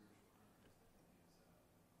in a spiritual context, I think,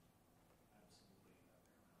 is absolutely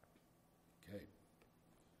paramount. Okay.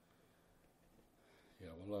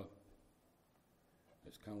 Yeah, well,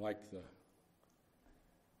 it's kind of like the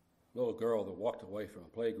little girl that walked away from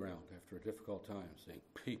a playground after a difficult time saying,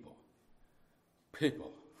 people.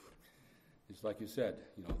 It's like you said,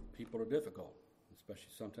 people are difficult,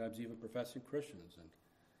 especially sometimes even professing Christians. And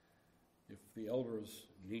if the elder is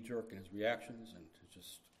knee-jerk in his reactions and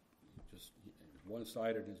just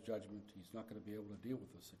one-sided in his judgment, he's not going to be able to deal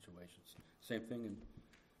with those situations. Same thing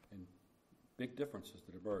in big differences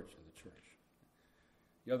that emerge in the church.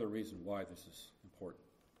 The other reason why this is important.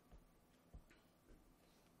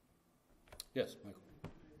 Yes, Michael.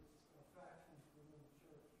 Factions within the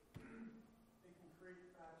church. They can create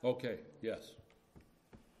factions. Okay. Yes.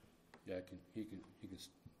 Yeah.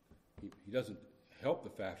 He doesn't help the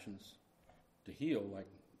factions to heal, like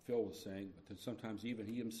Phil was saying, but then sometimes even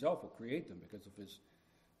he himself will create them because of he's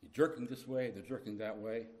jerking this way, they're jerking that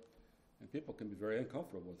way, and people can be very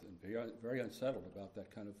uncomfortable with it and be very unsettled about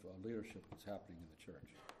that kind of leadership that's happening in the church.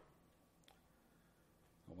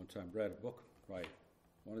 I one time read a book by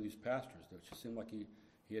one of these pastors that just seemed like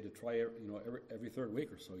he had to try every third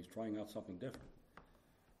week or so he's trying out something different.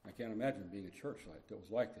 I can't imagine being a church that was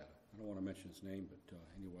like that. I don't want to mention his name, but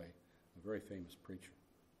anyway, a very famous preacher.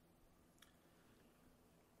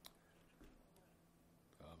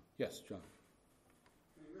 Yes, John.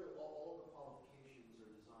 I mean, really, all of the qualifications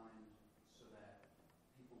are designed so that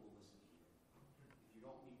people will listen to you. If you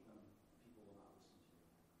don't meet them, people will not listen to you.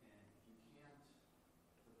 And if you can't,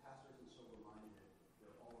 the pastor isn't sober-minded,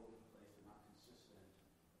 they're all over the place, they're not consistent,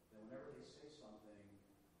 then whenever they say something,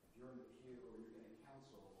 if you're in the pew or you're getting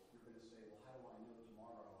counsel, you're going to say, well, how do I know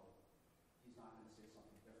tomorrow he's not going to say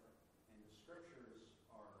something different? And the scriptures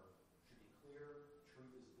should be clear,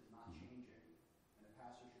 truth is not changing. And the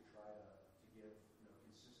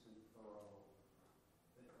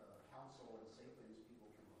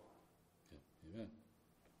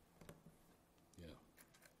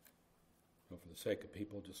sake of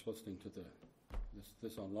people just listening to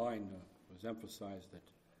this online, was emphasized that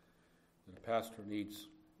a pastor needs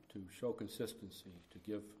to show consistency, to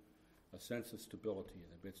give a sense of stability in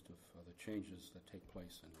the midst of the changes that take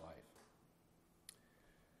place in life.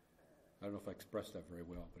 I don't know if I expressed that very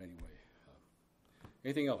well, but anyway.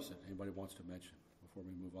 Anything else that anybody wants to mention before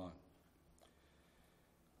we move on?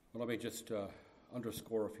 Well, let me just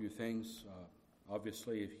underscore a few things.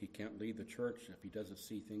 Obviously, if he can't lead the church, if he doesn't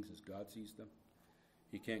see things as God sees them,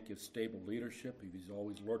 he can't give stable leadership if he's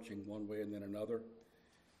always lurching one way and then another.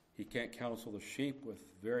 He can't counsel the sheep with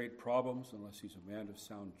varied problems unless he's a man of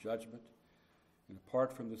sound judgment. And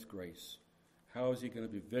apart from this grace, how is he going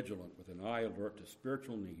to be vigilant with an eye alert to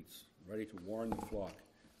spiritual needs, ready to warn the flock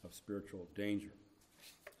of spiritual danger?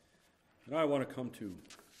 And I want to come to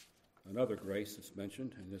another grace that's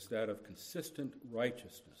mentioned, and it's that of consistent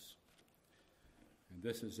righteousness. And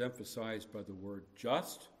this is emphasized by the word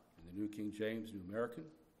just in the New King James, New American,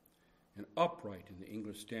 and upright in the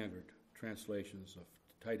English Standard translations of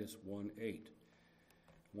Titus 1:8.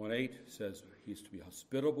 1:8 says he's to be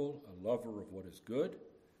hospitable, a lover of what is good,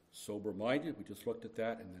 sober-minded. We just looked at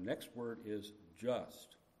that. And the next word is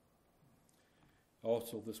just.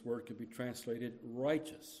 Also, this word can be translated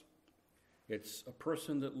righteous. It's a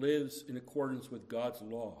person that lives in accordance with God's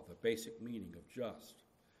law, the basic meaning of just.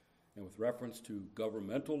 And with reference to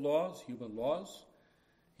governmental laws, human laws,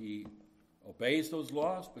 he obeys those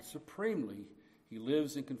laws, but supremely, he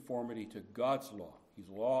lives in conformity to God's law. He's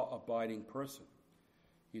a law-abiding person.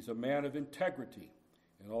 He's a man of integrity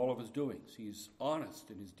in all of his doings. He's honest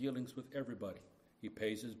in his dealings with everybody. He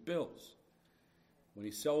pays his bills. When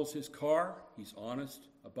he sells his car, he's honest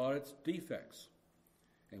about its defects.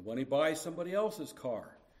 And when he buys somebody else's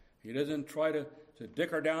car, he doesn't try to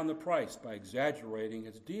dicker down the price by exaggerating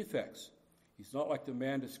its defects. He's not like the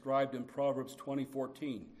man described in Proverbs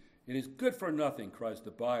 20:14. It is good for nothing, cries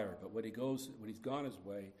the buyer, but when he's gone his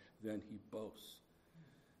way, then he boasts.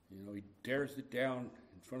 He dares it down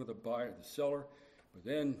in front of the buyer, the seller, but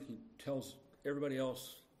then he tells everybody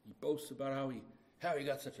else, he boasts about how he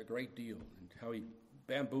got such a great deal and how he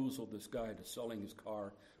bamboozled this guy into selling his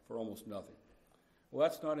car for almost nothing. Well,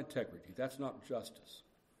 that's not integrity. That's not justice.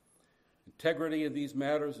 Integrity in these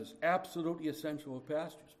matters is absolutely essential to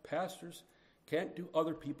pastors. Pastors can't do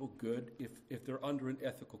other people good if they're under an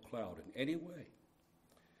ethical cloud in any way.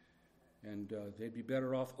 And they'd be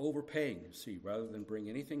better off overpaying, you see, rather than bring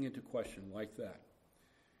anything into question like that.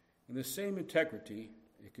 And the same integrity,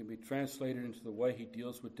 it can be translated into the way he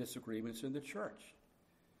deals with disagreements in the church.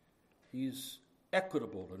 He's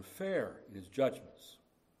equitable and fair in his judgments.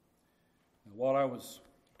 And while I was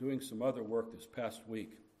doing some other work this past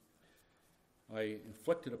week, I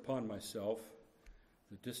inflicted upon myself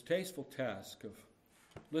the distasteful task of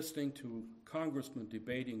listening to congressmen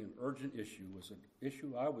debating an urgent issue. It was an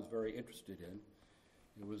issue I was very interested in.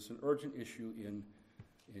 It was an urgent issue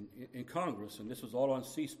in Congress, and this was all on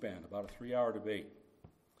C-SPAN, about a 3-hour debate.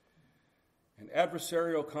 And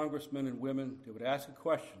adversarial congressmen and women, they would ask a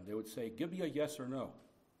question. They would say, give me a yes or no.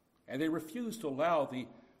 And they refused to allow the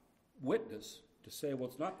witness to say, well,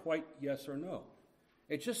 it's not quite yes or no.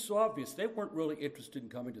 It's just so obvious. They weren't really interested in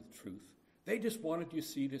coming to the truth. They just wanted, you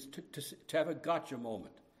see, to have a gotcha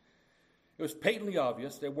moment. It was patently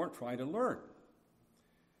obvious they weren't trying to learn.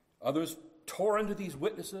 Others tore into these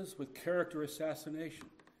witnesses with character assassination.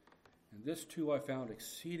 And this, too, I found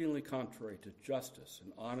exceedingly contrary to justice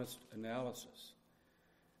and honest analysis.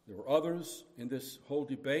 There were others in this whole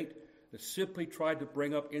debate that simply tried to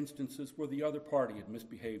bring up instances where the other party had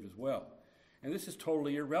misbehaved as well. And this is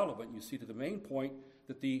totally irrelevant, you see, to the main point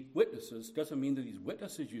that the witnesses, doesn't mean that these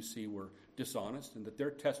witnesses, you see, were dishonest and that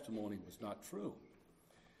their testimony was not true.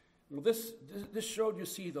 Well, this showed, you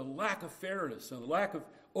see, the lack of fairness and the lack of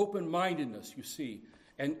open-mindedness, you see,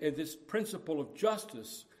 and this principle of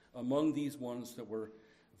justice among these ones that were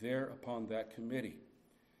there upon that committee.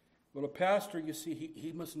 Well, a pastor, you see,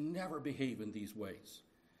 he must never behave in these ways.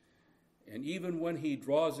 And even when he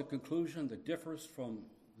draws a conclusion that differs from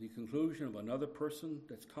the conclusion of another person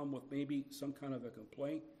that's come with maybe some kind of a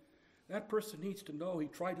complaint, that person needs to know he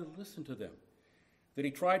tried to listen to them, that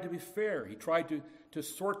he tried to be fair, he tried to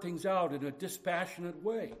sort things out in a dispassionate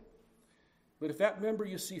way. But if that member,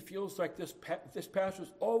 you see, feels like this pastor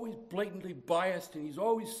is always blatantly biased and he's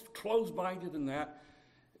always closed-minded in that,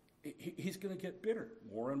 he's going to get bitter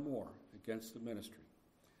more and more against the ministry.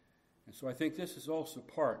 And so I think this is also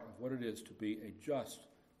part of what it is to be a just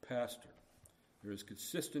pastor. There is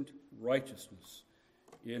consistent righteousness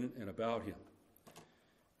in and about him.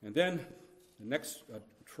 And then the next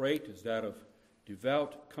trait is that of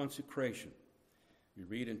devout consecration. We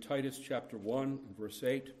read in Titus chapter 1 and verse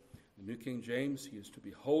 8, The New King James, he is to be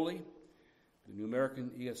holy. The New American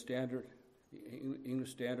English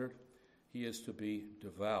Standard, he is to be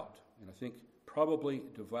devout. And I think probably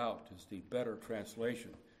devout is the better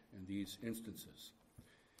translation in these instances.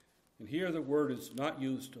 And here the word is not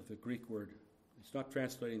used of the Greek word. It's not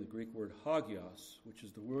translating the Greek word hagios, which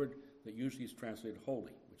is the word that usually is translated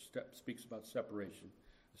holy, which speaks about separation,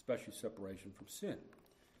 especially separation from sin.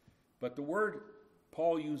 But the word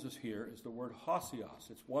Paul uses here is the word hasios.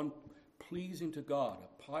 It's one pleasing to God,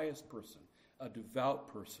 a pious person, a devout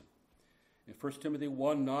person. In 1 Timothy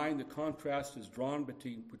 1:9, the contrast is drawn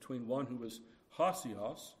between one who is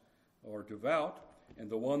hasios, or devout, and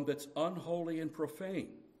the one that's unholy and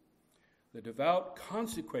profane. The devout,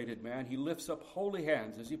 consecrated man, he lifts up holy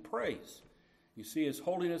hands as he prays. You see, his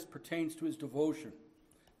holiness pertains to his devotion.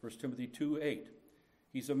 1 Timothy 2:8.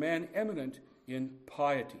 He's a man eminent in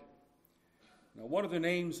piety. Now, one of the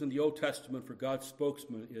names in the Old Testament for God's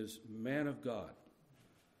spokesman is man of God.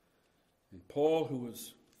 And Paul, who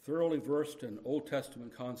was thoroughly versed in Old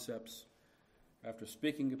Testament concepts, after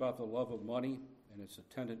speaking about the love of money and its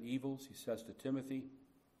attendant evils, he says to Timothy,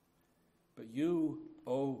 "But you,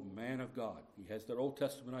 O man of God," he has that Old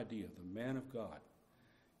Testament idea, the man of God.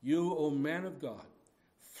 "You, O man of God,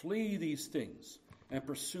 flee these things and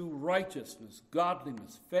pursue righteousness,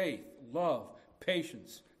 godliness, faith, love,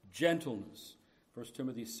 patience, gentleness." 1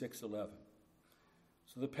 Timothy 6:11.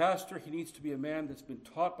 So the pastor, he needs to be a man that's been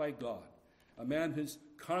taught by God, a man who's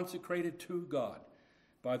consecrated to God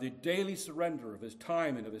by the daily surrender of his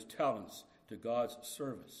time and of his talents to God's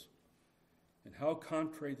service. And how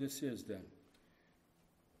contrary this is, then,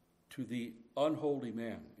 to the unholy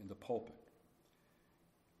man in the pulpit.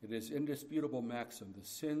 It is indisputable maxim, the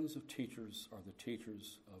sins of teachers are the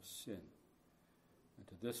teachers of sin. And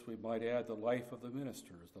to this we might add the life of the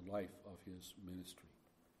minister is the life of his ministry.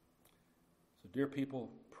 So dear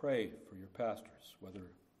people, pray for your pastors, whether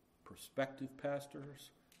prospective pastors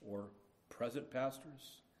or present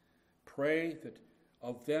pastors. Pray that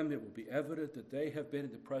of them it will be evident that they have been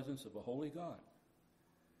in the presence of a holy God.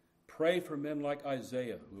 Pray for men like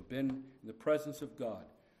Isaiah, who have been in the presence of God,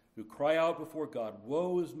 who cry out before God,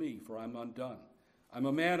 "Woe is me, for I'm undone. I'm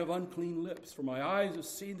a man of unclean lips, for my eyes have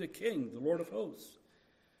seen the King, the Lord of hosts."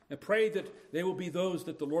 And pray that they will be those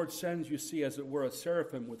that the Lord sends, you see, as it were, a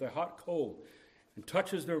seraphim with a hot coal, and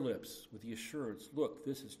touches their lips with the assurance, "Look,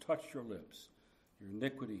 this has touched your lips. Your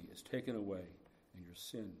iniquity is taken away, and your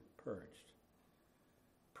sin purged."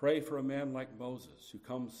 Pray for a man like Moses, who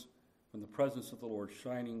comes from the presence of the Lord,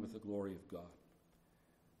 shining with the glory of God.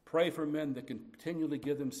 Pray for men that continually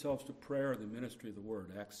give themselves to prayer and the ministry of the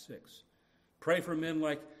word, Acts 6. Pray for men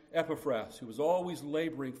like Epaphras, who was always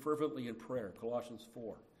laboring fervently in prayer, Colossians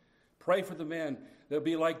 4. Pray for the man that will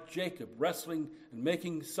be like Jacob, wrestling and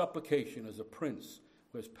making supplication as a prince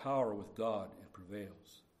who has power with God and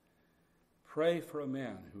prevails. Pray for a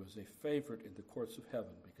man who is a favorite in the courts of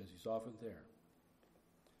heaven because he's often there.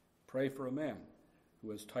 Pray for a man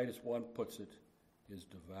who, as Titus 1 puts it, is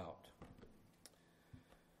devout.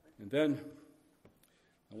 And then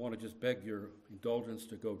I want to just beg your indulgence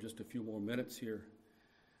to go just a few more minutes here.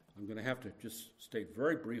 I'm going to have to just state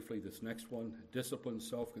very briefly this next one, discipline,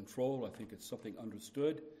 self-control. I think it's something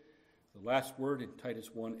understood. The last word in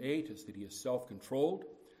Titus 1:8 is that he is self-controlled,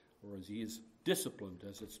 or as he is disciplined,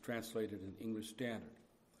 as it's translated in English Standard.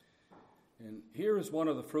 And here is one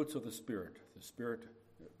of the fruits of the Spirit. The Spirit,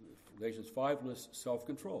 Galatians 5 lists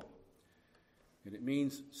self-control. And it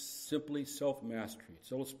means simply self-mastery.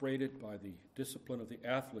 It's illustrated by the discipline of the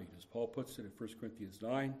athlete. As Paul puts it in 1 Corinthians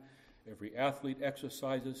 9, every athlete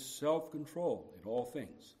exercises self-control in all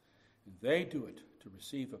things. And they do it to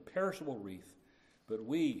receive a perishable wreath, but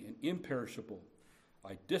we an imperishable.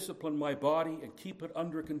 I discipline my body and keep it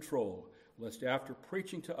under control, lest after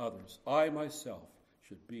preaching to others, I myself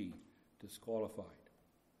should be disqualified.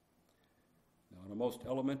 Now, on a most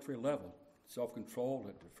elementary level, self-control,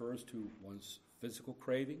 it refers to one's physical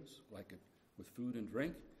cravings, like with food and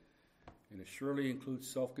drink, and it surely includes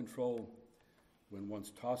self-control when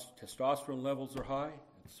one's testosterone levels are high,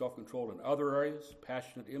 and self-control in other areas,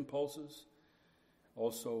 passionate impulses.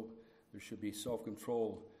 Also, there should be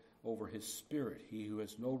self-control over his spirit. He who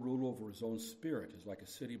has no rule over his own spirit is like a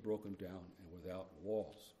city broken down and without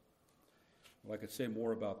walls. Well, I could say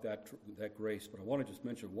more about that grace, but I want to just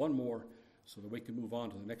mention one more so that we can move on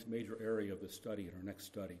to the next major area of the study in our next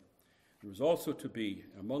study. There is also to be,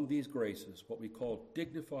 among these graces, what we call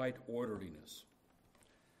dignified orderliness.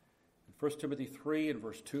 In 1 Timothy 3 and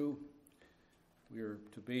verse 2, we are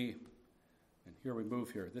to be, and here we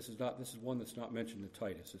move here. This is one that's not mentioned in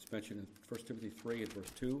Titus. It's mentioned in 1 Timothy 3 and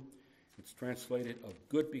verse 2. It's translated of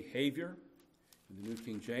good behavior. in the New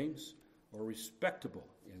King James, or respectable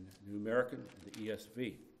in the New American and the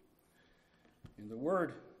ESV. And the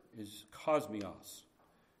word is cosmos.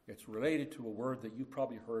 It's related to a word that you've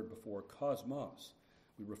probably heard before, cosmos.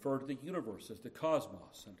 We refer to the universe as the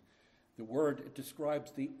cosmos, and the word, it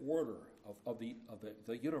describes the order of the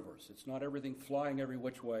universe. It's not everything flying every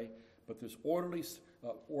which way, but there's orderly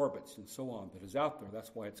orbits and so on that is out there.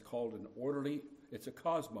 That's why it's called it's a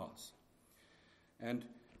cosmos. And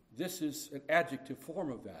this is an adjective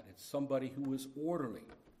form of that. It's somebody who is orderly.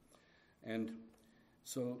 And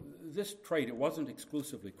so this trait, it wasn't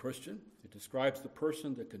exclusively Christian. It describes the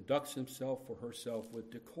person that conducts himself or herself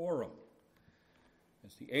with decorum.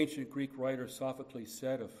 As the ancient Greek writer Sophocles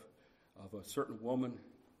said of a certain woman,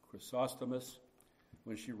 Chrysostomus,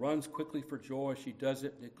 when she runs quickly for joy, she does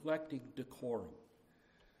it neglecting decorum.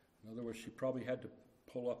 In other words, she probably had to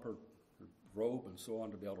pull up her robe and so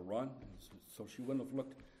on to be able to run. And so she wouldn't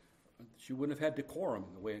have had decorum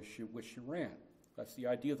in the way in which she ran. That's the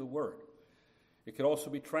idea of the word. It could also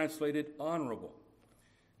be translated honorable.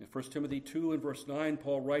 In 1 Timothy 2 and verse 9,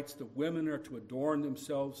 Paul writes that women are to adorn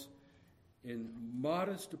themselves in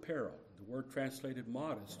modest apparel. The word translated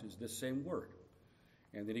modest is this same word.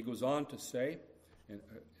 And then he goes on to say, and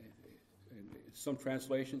some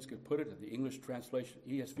translations could put it, the English translation,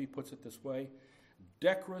 ESV puts it this way,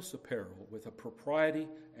 decorous apparel with a propriety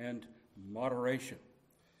and moderation.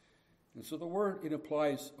 And so the word, it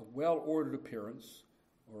implies a well-ordered appearance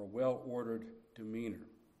or a well-ordered demeanor.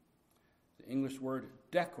 The English word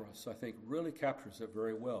decorous, I think, really captures it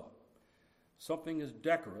very well. Something is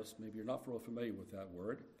decorous, maybe you're not real familiar with that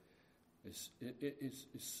word, is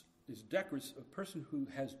decorous. A person who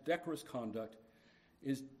has decorous conduct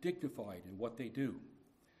is dignified in what they do.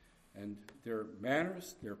 And their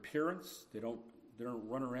manners, their appearance, they don't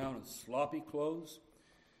run around in sloppy clothes.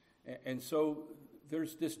 And so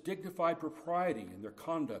there's this dignified propriety in their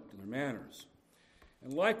conduct and their manners.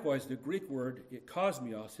 And likewise, the Greek word,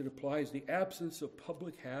 kosmios, it applies the absence of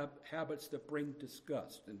public habits that bring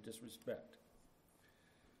disgust and disrespect.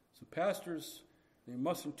 So pastors, they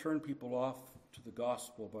mustn't turn people off to the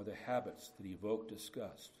gospel by the habits that evoke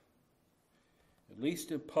disgust. At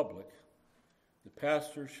least in public, the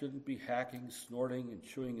pastor shouldn't be hacking, snorting, and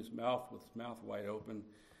chewing his mouth with his mouth wide open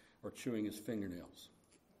or chewing his fingernails.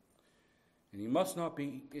 And he must not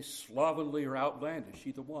be slovenly or outlandish,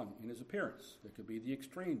 either one, in his appearance. There could be the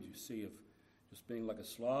extremes you see of just being like a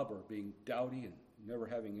slob or being dowdy and never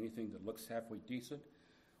having anything that looks halfway decent.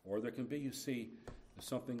 Or there can be, you see,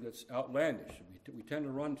 something that's outlandish. We tend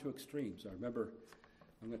to run to extremes. I remember,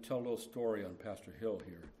 I'm going to tell a little story on Pastor Hill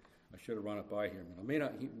here. I should have run it by him. And I may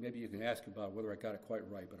not, maybe you can ask him about whether I got it quite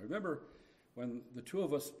right. But I remember when the two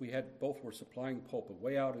of us, both were supplying pulpit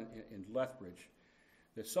way out in Lethbridge,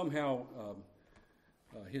 that somehow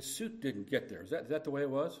his suit didn't get there. Is that the way it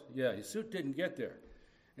was? Yeah, his suit didn't get there.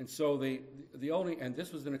 And so and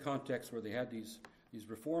this was in a context where they had these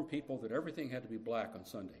Reformed people that everything had to be black on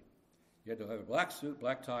Sunday. You had to have a black suit,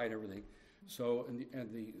 black tie, and everything. So,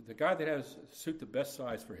 and the guy that had a suit the best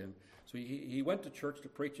size for him, so he went to church to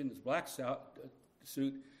preach in his black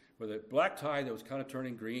suit with a black tie that was kind of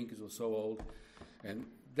turning green because it was so old. And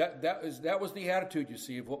that was the attitude, you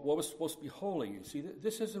see, of what was supposed to be holy. You see,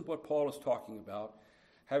 this isn't what Paul is talking about,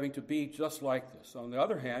 having to be just like this. On the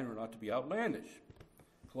other hand, we're not to be outlandish.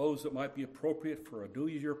 Clothes that might be appropriate for a New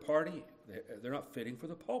Year party, they're not fitting for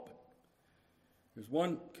the pulpit. There's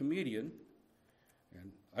one comedian,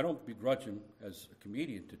 and I don't begrudge him as a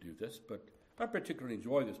comedian to do this, but I particularly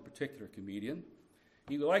enjoy this particular comedian.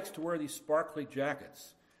 He likes to wear these sparkly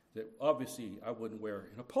jackets that obviously I wouldn't wear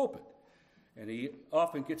in a pulpit. And he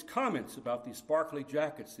often gets comments about these sparkly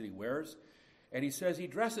jackets that he wears, and he says he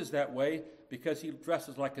dresses that way because he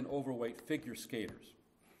dresses like an overweight figure skaters.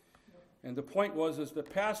 And the point was, as the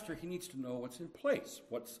pastor, he needs to know what's in place,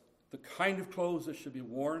 what's the kind of clothes that should be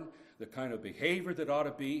worn, the kind of behavior that ought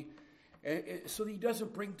to be, so that he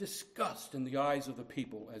doesn't bring disgust in the eyes of the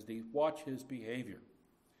people as they watch his behavior.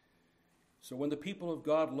 So when the people of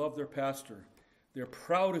God love their pastor, they're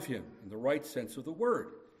proud of him in the right sense of the word.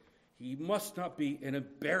 He must not be an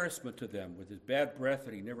embarrassment to them with his bad breath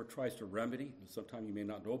that he never tries to remedy. Sometimes he may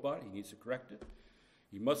not know about it. He needs to correct it.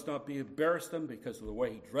 He must not be embarrassed them because of the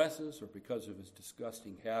way he dresses or because of his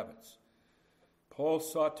disgusting habits. Paul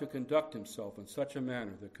sought to conduct himself in such a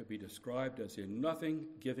manner that could be described as in nothing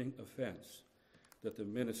giving offense, that the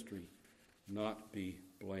ministry not be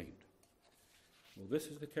blamed. Well, this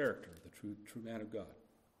is the character of the true man of God.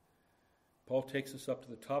 Paul takes us up to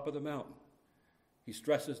the top of the mountain. He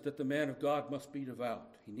stresses that the man of God must be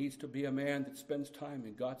devout. He needs to be a man that spends time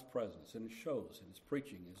in God's presence, and it shows in his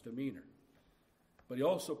preaching, his demeanor. But he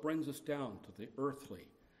also brings us down to the earthly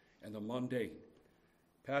and the mundane.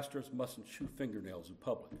 Pastors mustn't chew fingernails in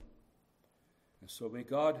public. And so may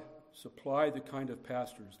God supply the kind of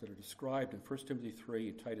pastors that are described in 1 Timothy 3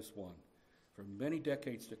 and Titus 1 for many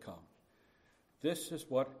decades to come. This is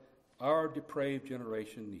what our depraved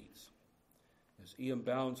generation needs. As E.M.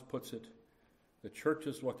 Bounds puts it, the church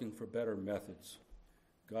is looking for better methods.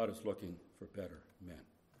 God is looking for better men.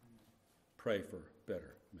 Pray for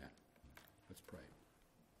better men. Let's pray.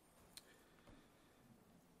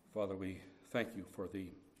 Father, we thank you for the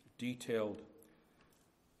detailed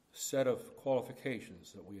set of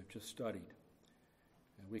qualifications that we have just studied.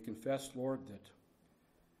 And we confess, Lord, that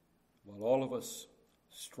while all of us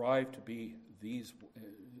strive to be these,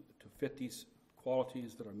 to fit these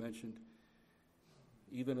qualities that are mentioned,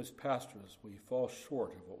 even as pastors, we fall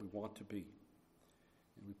short of what we want to be.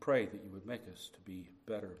 And we pray that you would make us to be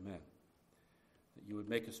better men, that you would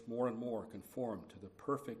make us more and more conform to the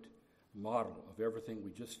perfect model of everything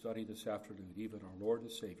we just studied this afternoon, even our Lord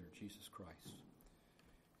and Savior, Jesus Christ.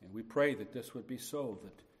 And we pray that this would be so,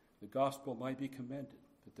 that the gospel might be commended,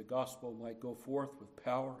 that the gospel might go forth with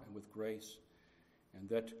power and with grace, and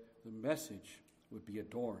that the message would be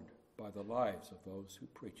adorned by the lives of those who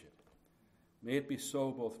preach it. May it be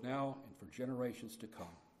so both now and for generations to come.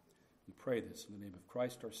 We pray this in the name of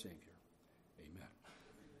Christ our Savior.